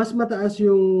 mas mataas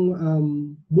yung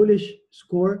bullish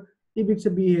score, ibig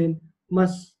sabihin,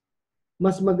 mas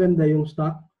maganda yung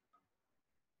stock.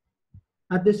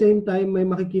 At the same time, may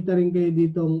makikita rin kayo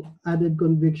ditong added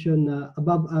conviction na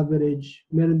above average,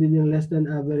 meron din yung less than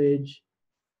average,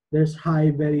 there's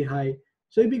high, very high.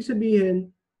 So, ibig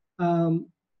sabihin,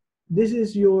 this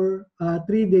is your 3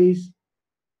 days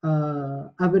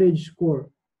average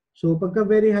score. So, pagka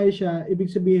very high siya,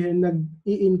 ibig sabihin,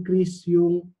 nag-i-increase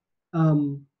yung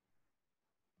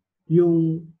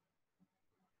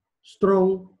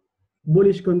strong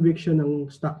bullish conviction ng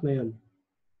stock na yun.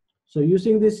 So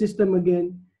using this system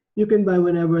again, you can buy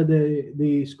whenever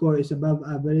the score is above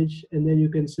average, and then you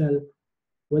can sell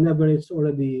whenever it's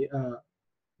already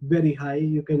very high.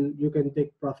 You can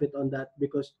take profit on that,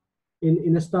 because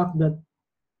in a stock that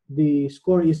the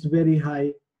score is very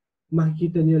high,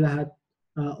 makikita niyo lahat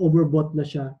overbought na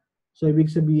siya. So ibig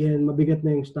sabihin, mabigat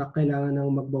na yung stock, kailangan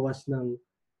nang magbawas ng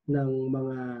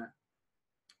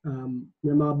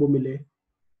mga bumili.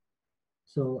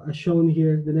 So as shown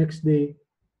here, the next day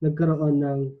nagkaroon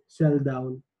ng sell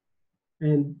down,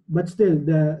 but still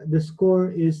the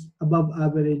score is above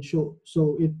average,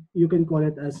 so you can call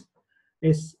it as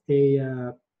a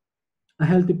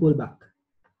healthy pullback.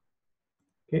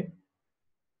 Okay,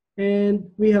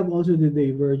 and we have also the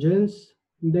divergence.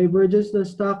 Divergence ng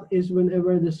stock is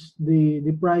whenever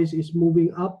the price is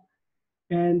moving up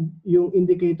and yung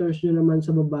indicators nyo naman sa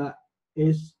baba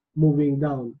is moving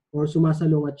down or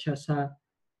sumasalungat siya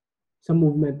sa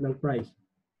movement ng price.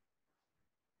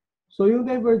 So yung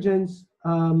divergence,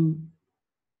 ang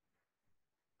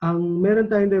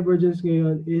meron tayong divergence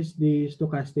ngayon is the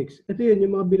stochastics. Ito yun,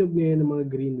 yung mga bilog ngayon ng mga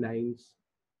green lines.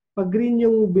 Pag green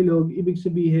yung bilog, ibig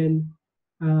sabihin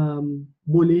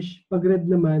bullish. Pag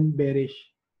red naman,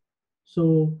 bearish.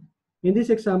 So in this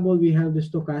example, we have the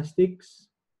stochastics.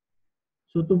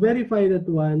 So to verify that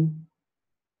one,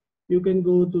 you can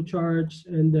go to charts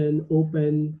and then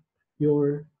open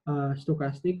your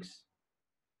stochastics.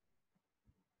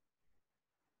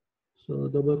 So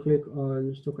double click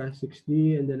on Stochastics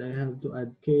D, and then I have to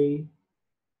add K.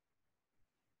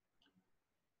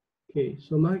 Okay,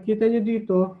 so makikita nyo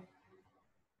dito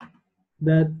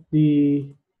that the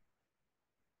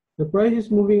price is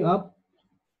moving up.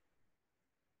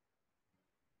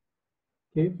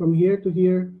 Okay, from here to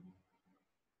here,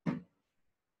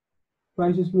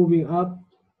 price is moving up.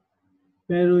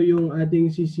 Pero yung ating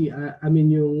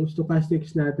yung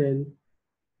stochastics natin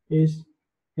is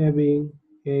having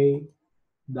a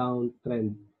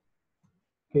downtrend.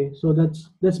 Okay, so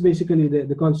that's basically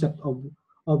the concept of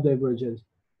divergence.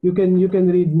 You can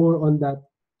read more on that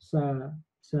sa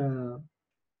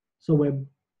web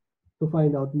to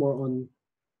find out more on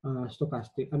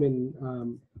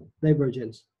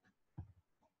divergence.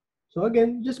 So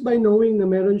again, just by knowing na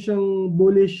meron siyang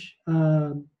bullish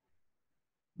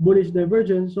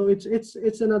divergence, so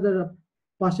it's another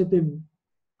positive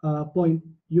point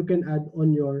you can add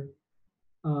on your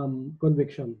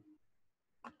conviction.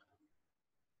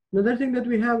 Another thing that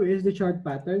we have is the chart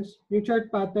patterns. Yung chart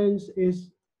patterns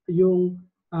is yung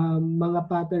mga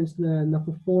patterns na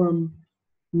na-form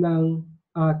ng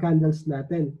candles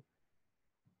natin.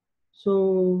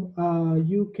 So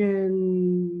you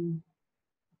can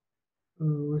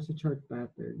where's the chart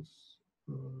patterns?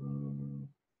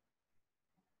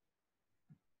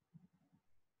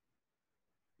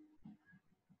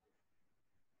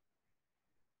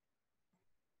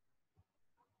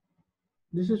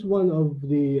 This is one of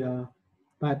the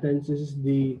patterns. This is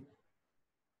the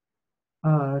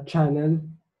channel.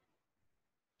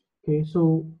 Okay,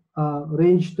 so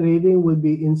range trading will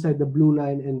be inside the blue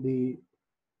line and the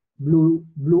blue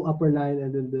upper line,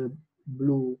 and then the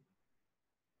blue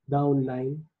down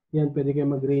line. Yan, pwede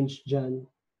kayo mag-range dyan.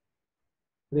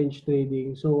 Range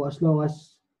trading. So as long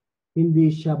as hindi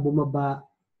siya bumaba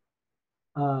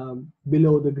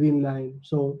below the green line,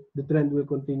 so the trend will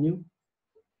continue.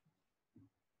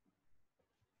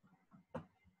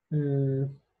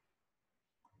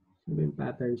 Yung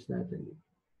patterns natin.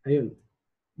 Ayun.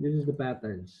 This is the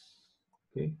patterns.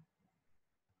 Okay.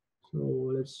 So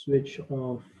let's switch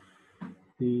off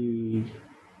the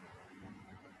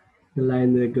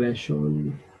line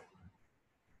regression.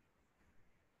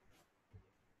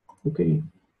 Okay.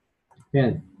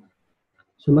 Yan.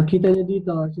 So makita niyo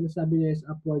dito, sinasabi niya is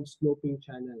upward sloping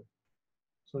channel.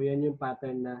 So yan yung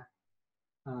pattern na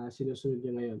sinusunod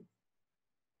niya ngayon.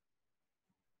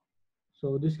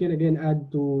 So this can again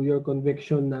add to your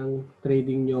conviction ng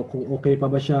trading nyo, kung okay pa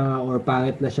ba siya or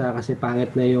pangit na siya kasi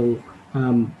pangit na yung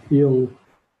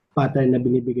pattern na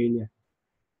binibigay niya.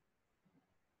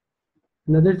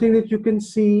 Another thing that you can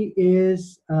see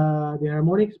is the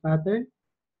harmonics pattern.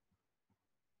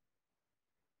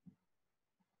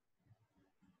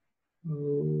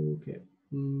 Okay.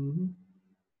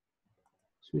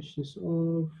 Switch this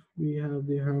off. We have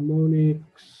the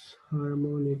harmonics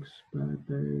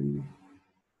pattern.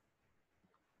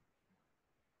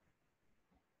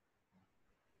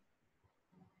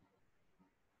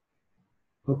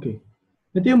 Okay.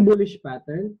 Ito yung bullish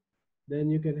pattern. Then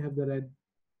you can have the red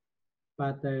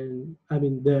pattern, I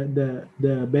mean the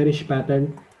bearish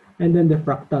pattern, and then the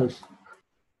fractals.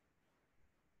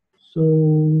 So,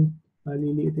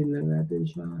 paliliitin lang natin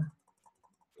siya.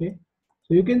 Okay?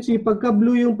 So you can see, pagka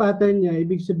blue yung pattern niya,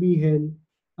 ibig sabihin,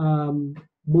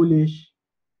 bullish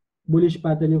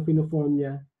pattern yung pino-form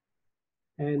niya.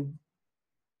 And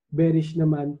bearish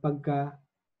naman pagka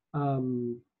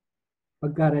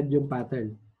red yung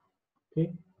pattern. Okay?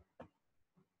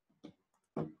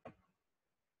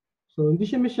 So hindi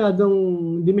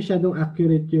masyadong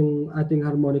accurate yung ating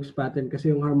harmonics pattern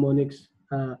kasi yung harmonics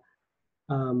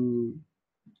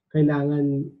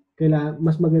kailangan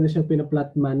mas maganda siyang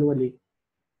pina-plot manually.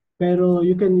 Pero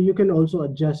you can also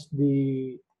adjust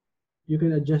the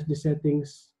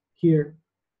settings here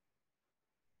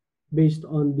based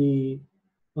on the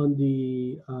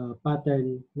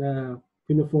pattern na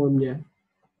pino-form niya.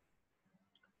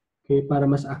 Okay, para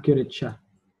mas accurate siya.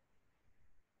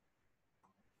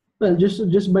 Well,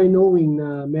 just by knowing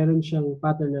na meron siyang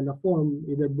pattern na na-form,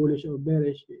 either bullish or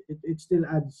bearish, it still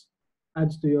adds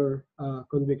to your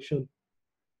conviction.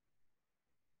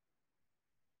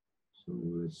 So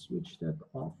let's switch that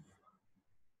off.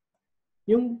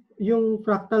 Yung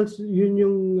fractals, yun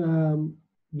yung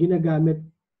ginagamit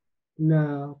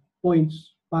na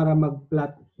points para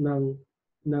mag-plot ng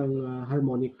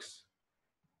harmonics.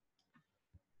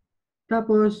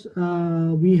 Tapos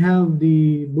we have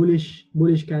the bullish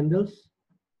candles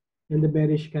and the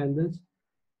bearish candles.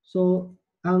 So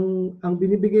ang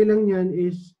binibigay lang niyan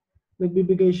is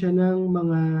nagbibigay siya ng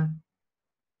mga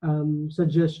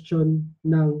suggestion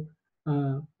ng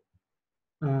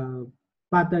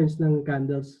patterns ng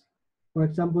candles. For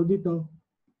example, dito,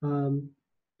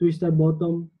 twister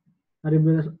bottom, a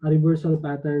reversal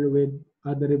pattern with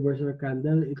the reversal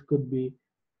candle, it could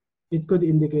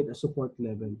indicate a support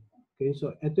level. Okay,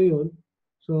 so ito yun.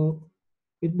 So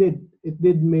it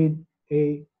did made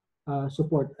a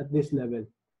support at this level.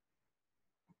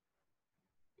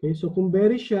 Okay, so kung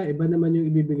bearish siya, iba naman yung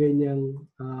ibibigay niyang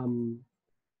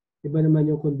iba naman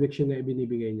yung conviction na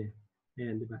ibinibigay niya.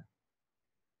 Ayan, di ba?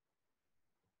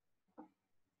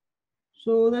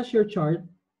 So, that's your chart.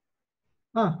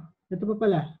 Ito pa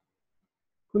pala.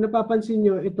 Kung napapansin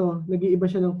nyo, ito, nag-iiba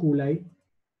siya ng kulay.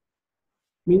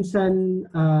 Minsan,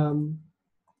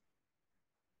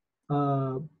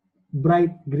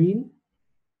 bright green.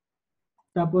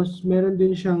 Tapos, meron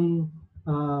din siyang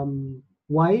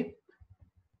white.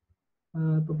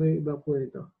 Pa ba yung iba po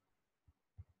ito?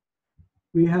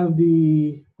 We have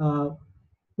the,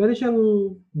 meron siyang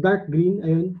dark green.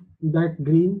 Ayun, dark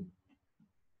green.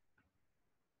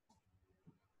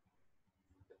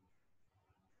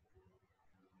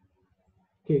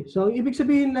 Okay, so ang ibig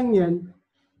sabihin lang yan,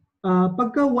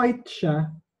 pagka white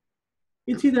siya,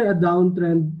 it's either a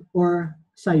downtrend or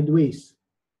sideways.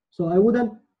 So I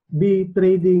wouldn't be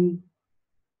trading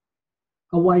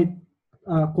a white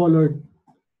colored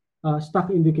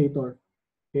stock indicator.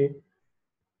 Okay,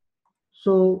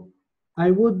 so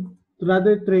I would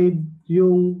rather trade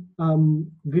yung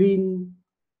green,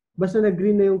 basta na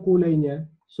green na yung kulay niya.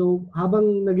 So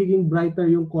habang nagiging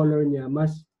brighter yung color niya,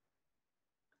 mas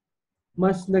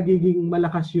nagiging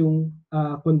malakas yung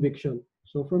conviction.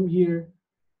 So from here,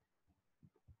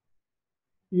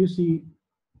 you see,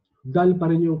 dull pa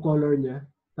rin yung color niya,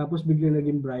 tapos biglang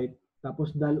naging bright,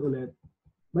 tapos dull ulit.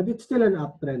 But it's still an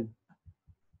uptrend.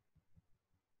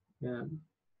 Yan.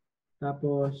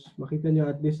 Tapos, makita nyo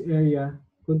at this area,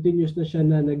 continuous na siya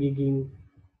na nagiging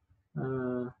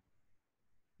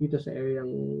dito sa area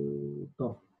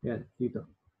to. Yan, dito.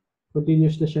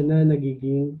 Continuous na siya na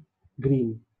nagiging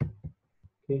green.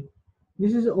 Okay.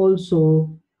 This is also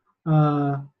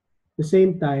the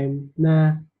same time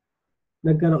na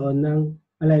nagkaroon ng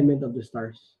alignment of the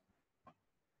stars.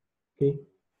 Okay.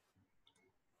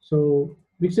 So,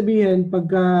 ibig sabihin,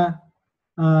 pagka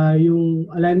yung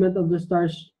alignment of the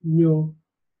stars nyo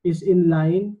is in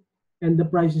line and the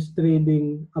price is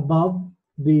trading above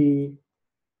the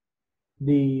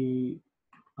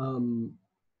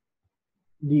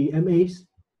MAs,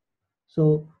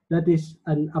 so that is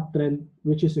an uptrend,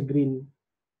 which is a green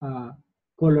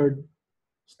colored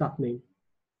stock name.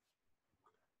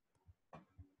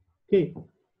 Okay,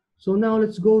 so now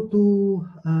let's go to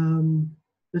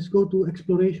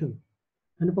exploration.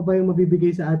 Ano pa ba yung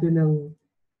mabibigay sa atin ng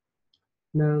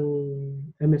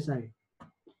MSI?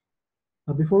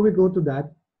 Before we go to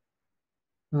that,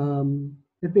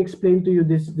 let me explain to you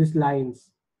these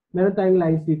lines. Meron tayong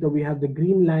lines dito. We have the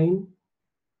green line,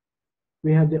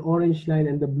 we have the orange line,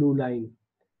 and the blue line.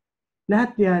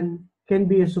 Lahat yan can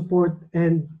be a support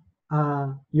and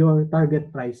your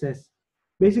target prices.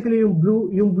 Basically, yung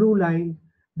blue line,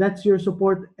 that's your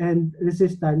support and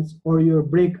resistance, or your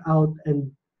breakout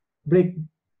and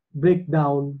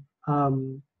breakdown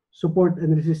support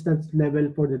and resistance level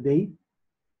for the day.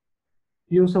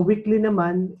 Yung sa weekly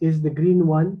naman is the green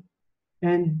one,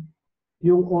 and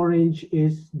yung orange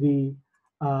is the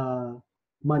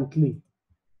monthly.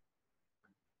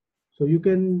 So you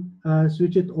can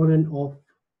switch it on and off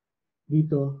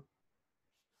dito.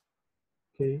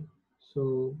 Okay,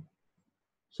 so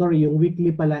sorry, yung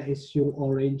weekly pala is yung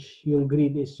orange, yung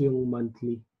green is yung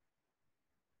monthly.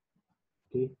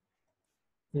 Okay,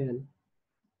 ayan.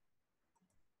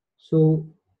 So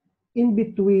in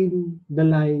between the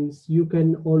lines, you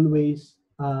can always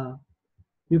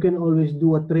do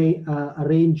a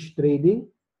range trading.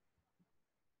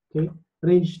 Okay,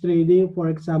 range trading,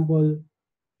 for example,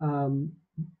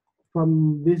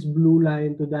 from this blue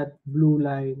line to that blue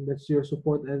line, that's your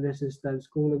support and resistance.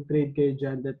 Kung nag-trade kayo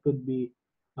dyan, that could be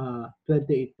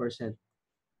 28%.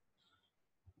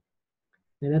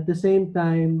 And at the same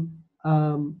time,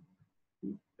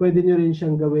 pwede nyo rin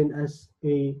siyang gawin as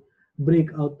a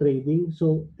breakout trading.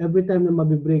 So every time na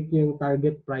mabibreak nyo yung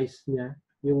target price niya,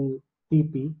 yung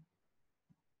TP,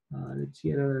 let's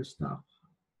see another stock.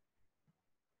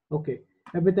 Okay,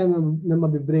 every time na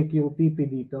mabibreak yung TP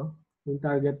dito, yung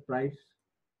target price,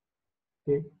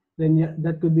 okay, then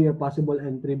that could be a possible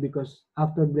entry, because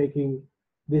after breaking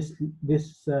this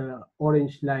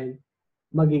orange line,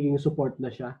 magiging support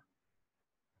na siya.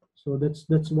 So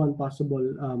that's one possible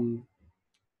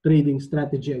trading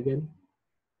strategy again.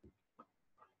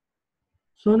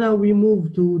 So now we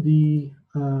move to the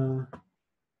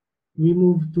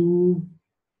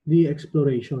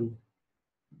exploration.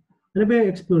 Ano ba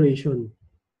yung exploration?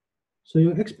 So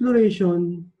yung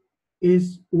exploration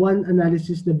is one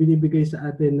analysis na binibigay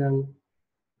sa atin ng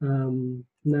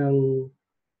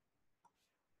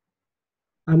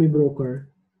AMI broker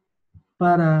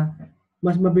para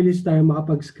mas mabilis tayo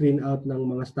makapag-screen out ng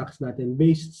mga stocks natin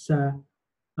based sa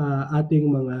ating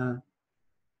mga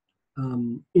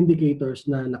indicators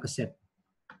na nakaset.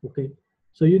 Okay?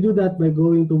 So you do that by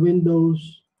going to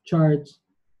Windows, Charts,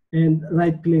 and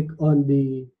right-click on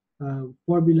the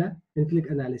formula and click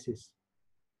Analysis.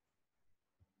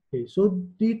 Okay, so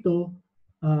dito,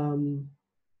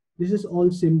 this is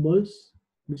all symbols.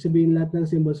 Ibig sabihin lahat ng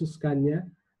symbols sa scan niya.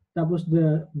 Tapos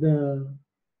the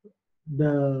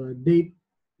date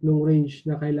ng range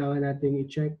na kailangan nating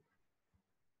i-check.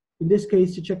 In this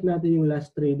case, i-check natin yung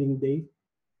last trading day.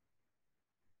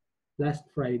 Last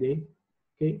Friday.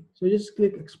 Okay, so just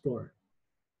click Explore.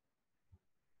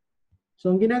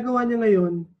 So ang ginagawa niya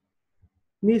ngayon,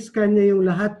 ni-scan niya yung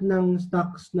lahat ng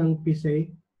stocks ng PISA,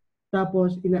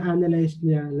 tapos ina-analyze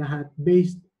niya lahat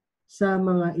based sa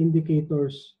mga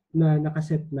indicators na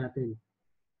nakaset natin.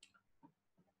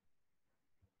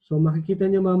 So makikita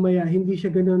niyo mamaya, hindi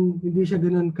siya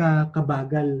ganun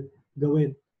kabagal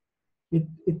gawin.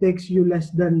 It takes you less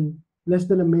than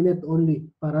a minute only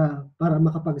para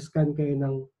makapag-scan kayo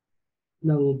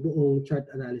ng buong chart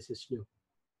analysis niyo.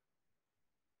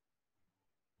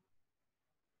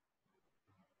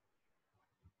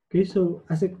 Okay, so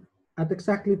at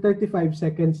exactly 35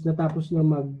 seconds natapos na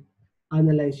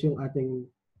mag-analyze yung ating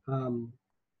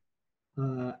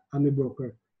AMI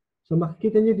broker. So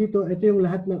makikita niyo dito, ito yung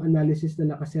lahat ng analysis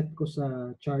na nakaset ko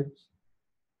sa charts.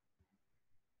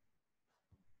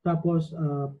 Tapos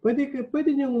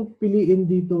pwede niyo piliin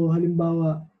dito,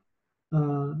 halimbawa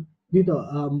dito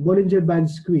Bollinger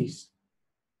Bands squeeze.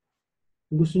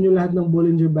 Kung gusto niyo lahat ng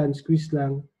Bollinger Bands squeeze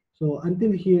lang. So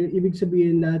until here, ibig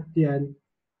sabihin lahat yan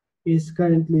is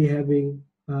currently having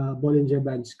Bollinger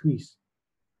Band squeeze.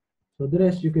 So the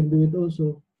rest you can do it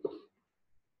also.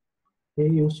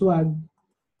 Okay, yung swag,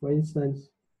 for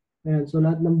instance. Ayan, so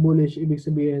lahat ng bullish, ibig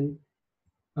sabihin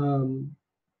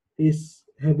is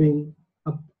having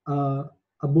a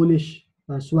bullish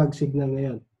swag signal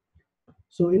ngayon.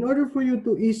 So in order for you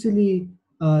to easily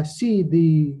see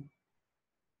the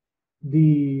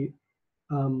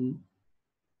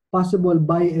possible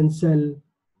buy and sell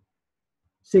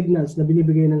signals na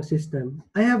binibigay ng system,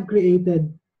 I have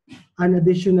created an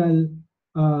additional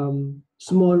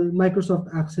small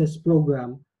Microsoft Access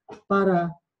program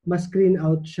para ma-screen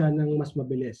out siya ng mas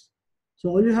mabilis. So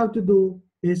all you have to do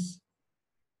is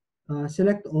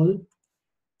select all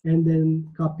and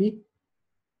then copy.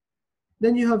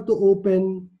 Then you have to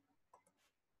open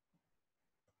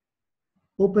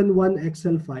one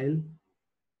Excel file,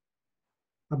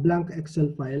 a blank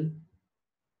Excel file.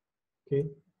 Okay,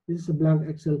 this is a blank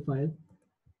Excel file.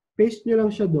 Paste nyo lang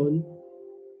siya doon.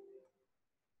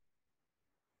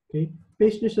 Okay,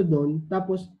 paste nyo siya doon.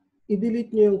 Tapos, i-delete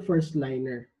nyo yung first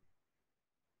liner.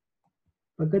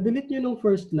 Pagka-delete nyo ng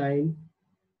first line,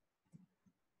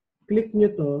 click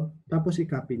nyo to, tapos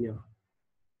i-copy nyo.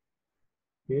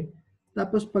 Okay,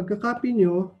 tapos pagka-copy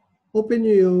nyo, open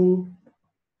nyo yung,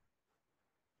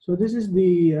 so this is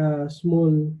the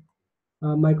small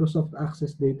Microsoft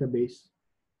Access database.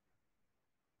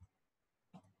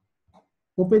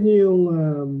 Open nyo yung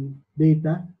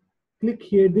data. Click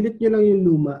here. Delete nyo lang yung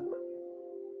luma.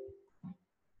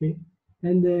 Okay.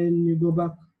 And then you go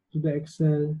back to the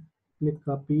Excel. Click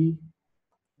copy.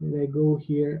 And I go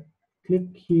here. Click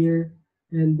here.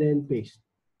 And then paste.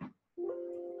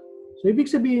 So, ibig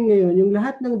sabihin ngayon, yung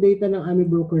lahat ng data ng AMI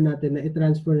broker natin na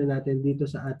i-transfer na natin dito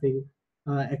sa ating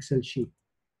Excel sheet.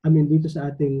 I mean, dito sa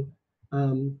ating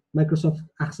Microsoft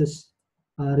Access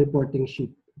reporting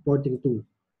sheet, reporting tool.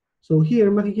 So here,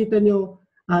 makikita nyo,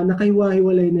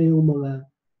 nakahiwa-hiwalay na yung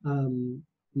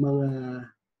mga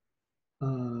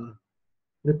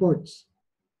reports.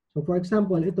 So for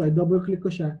example, ito, I double-click ko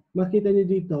siya. Makikita nyo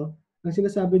dito, ang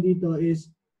sinasabi dito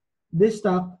is, this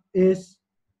stock is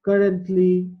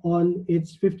currently on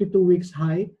its 52 weeks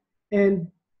high,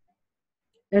 and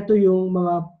ito yung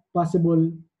mga possible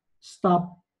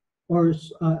stop, or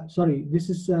sorry,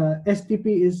 this is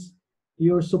STP is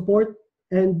your support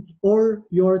and or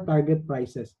your target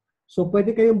prices. So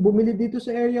pwede kayong bumili dito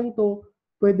sa areang to,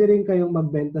 pwede rin kayong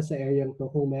magbenta sa areang to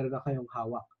kung meron na kayong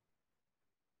hawak.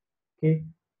 Okay?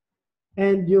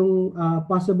 And yung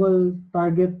possible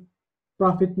target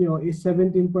profit nyo is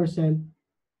 17%,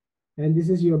 and this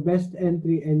is your best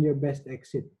entry and your best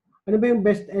exit. Ano ba yung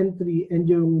best entry and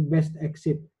yung best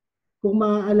exit? Kung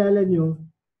maaalala nyo,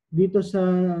 dito sa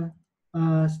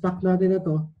stock natin na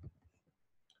to,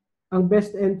 ang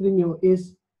best entry nyo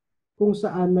is kung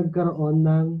saan nagkaroon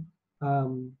ng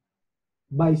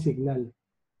buy signal.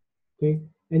 Okay?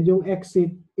 And yung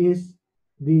exit is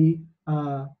the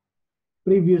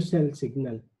previous sell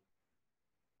signal.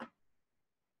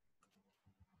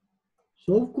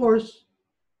 So of course,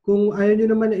 kung ayaw nyo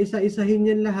naman na isa-isahin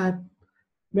yan lahat,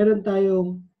 meron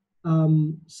tayong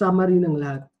summary ng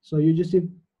lahat. So you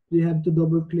have to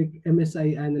double-click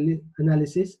MSI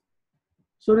analysis.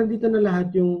 So nandito na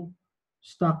lahat yung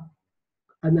stock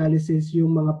analysis,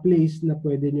 yung mga plays na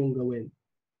pwede nyong gawin.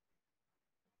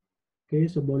 Okay,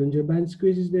 so Bollinger Bands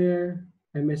squeeze is there,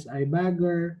 MSI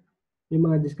Bagger, yung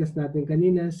mga discuss natin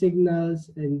kanina, signals,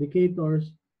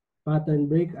 indicators, pattern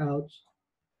breakouts.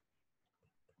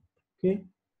 Okay.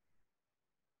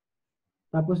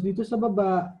 Tapos dito sa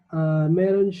baba,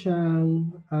 meron siyang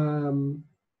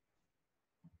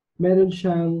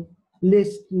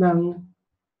list ng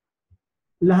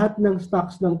lahat ng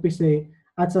stocks ng PISE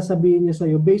at sasabihin niya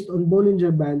sa'yo based on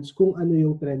Bollinger Bands kung ano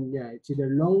yung trend niya. It's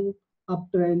either long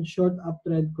uptrend, short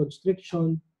uptrend,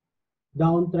 constriction,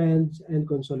 downtrends, and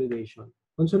consolidation.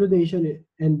 Consolidation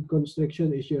and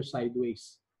constriction is your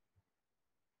sideways.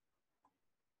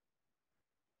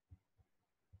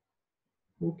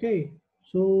 Okay.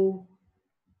 So,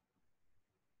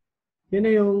 yan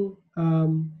na yung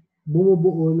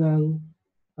bumubuo ng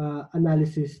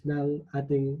analysis ng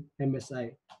ating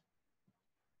MSI.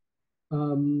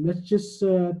 Let's just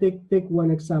take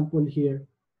one example here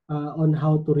on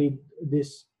how to read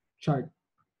this chart.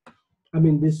 I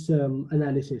mean this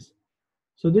analysis.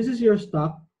 So this is your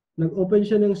stock. Nag-open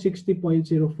siya ng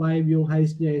 60.05. Yung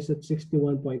highs niya is at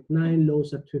 61.9,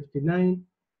 lows at 59.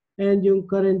 And yung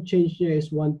current change niya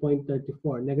is 1.34,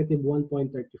 negative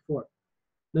 1.34.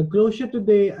 Nag-close siya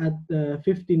today at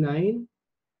 59.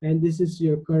 And this is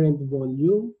your current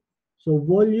volume. So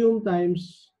volume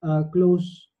times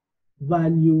close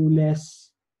value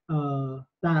less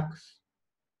tax,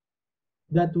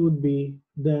 that would be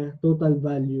the total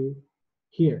value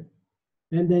here.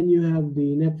 And then you have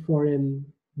the net foreign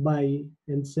buy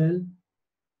and sell.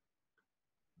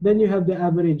 Then you have the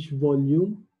average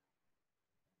volume.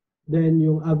 Then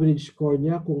yung average score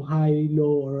niya, kung high,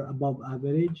 low, or above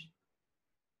average.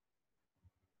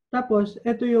 Tapos,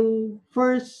 ito yung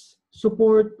first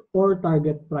support or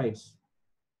target price.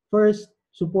 First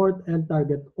support and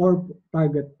target or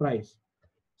target price.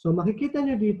 So makikita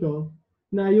nyo dito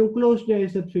na yung close niya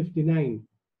is at 59.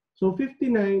 So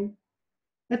 59,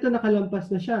 ito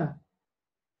nakalampas na siya.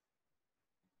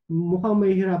 Mukhang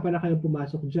may hirapan na kayong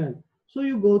pumasok dyan. So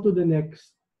you go to the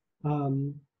next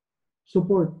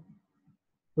support.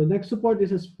 So next support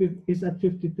is at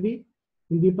 53.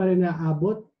 Hindi pa rin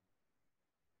naabot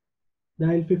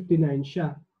dahil 59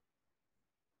 siya.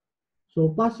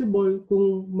 So possible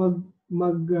kung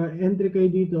mag-entry kayo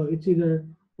dito, it's either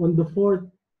on the fourth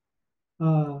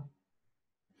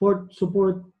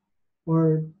support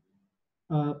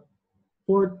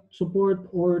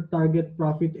or target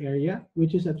profit area,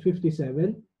 which is at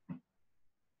 57.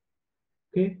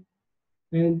 Okay,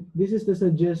 and this is the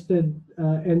suggested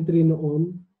entry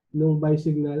noon buy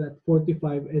signal at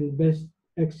 45 and best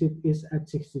exit is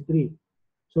at 63.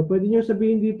 So pwede nyo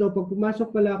sabihin dito, pag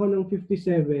pumasok pala ako ng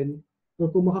 57 or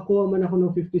kung makakuha man ako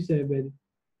ng 57,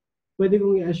 pwede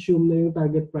kong i-assume na yung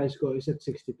target price ko is at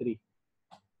 63.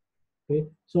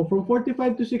 Okay, so from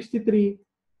 45 to 63,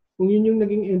 kung yun yung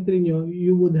naging entry nyo,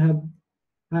 you would have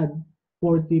had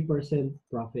 40%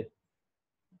 profit.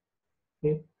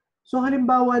 Okay? So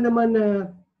halimbawa naman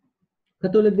na,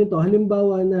 katulad nito,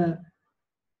 halimbawa na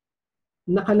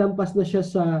nakalampas na siya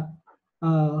sa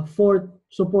fourth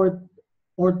support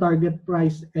or target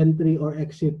price entry or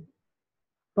exit,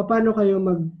 paano kayo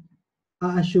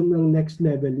mag-a-assume ng next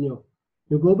level nyo?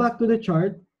 You go back to the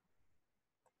chart.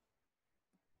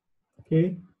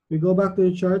 Okay, we go back to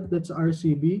the chart, that's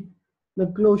RCB.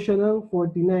 Nag-close siya ng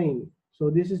 49.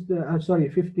 So this is the,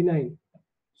 59.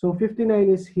 So 59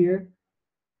 is here.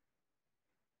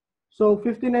 So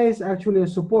 59 is actually a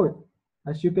support.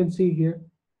 As you can see here,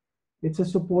 it's a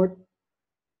support.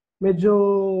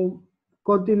 Medyo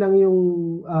konti lang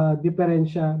yung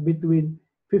diferensya between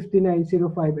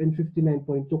 59.05 and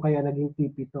 59.2 kaya naging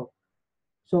TP to.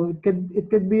 So it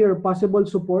could be your possible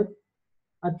support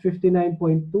at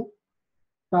 59.2.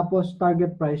 Tapos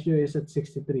target price nyo is at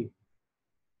 63.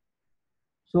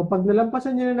 So pag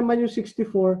nalampasan nyo na naman yung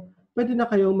 64, pwede na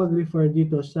kayong mag-refer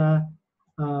dito sa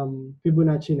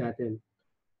Fibonacci natin.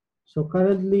 So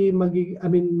currently,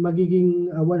 magiging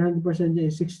 100% niya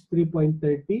is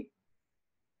 63.30.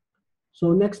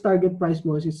 So next target price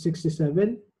mo is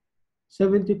 67,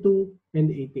 72, and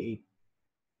 88.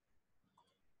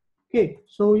 Okay,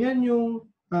 so yan yung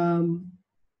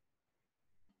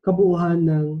kabuuan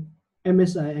ng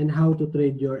MSI and how to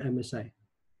trade your MSI.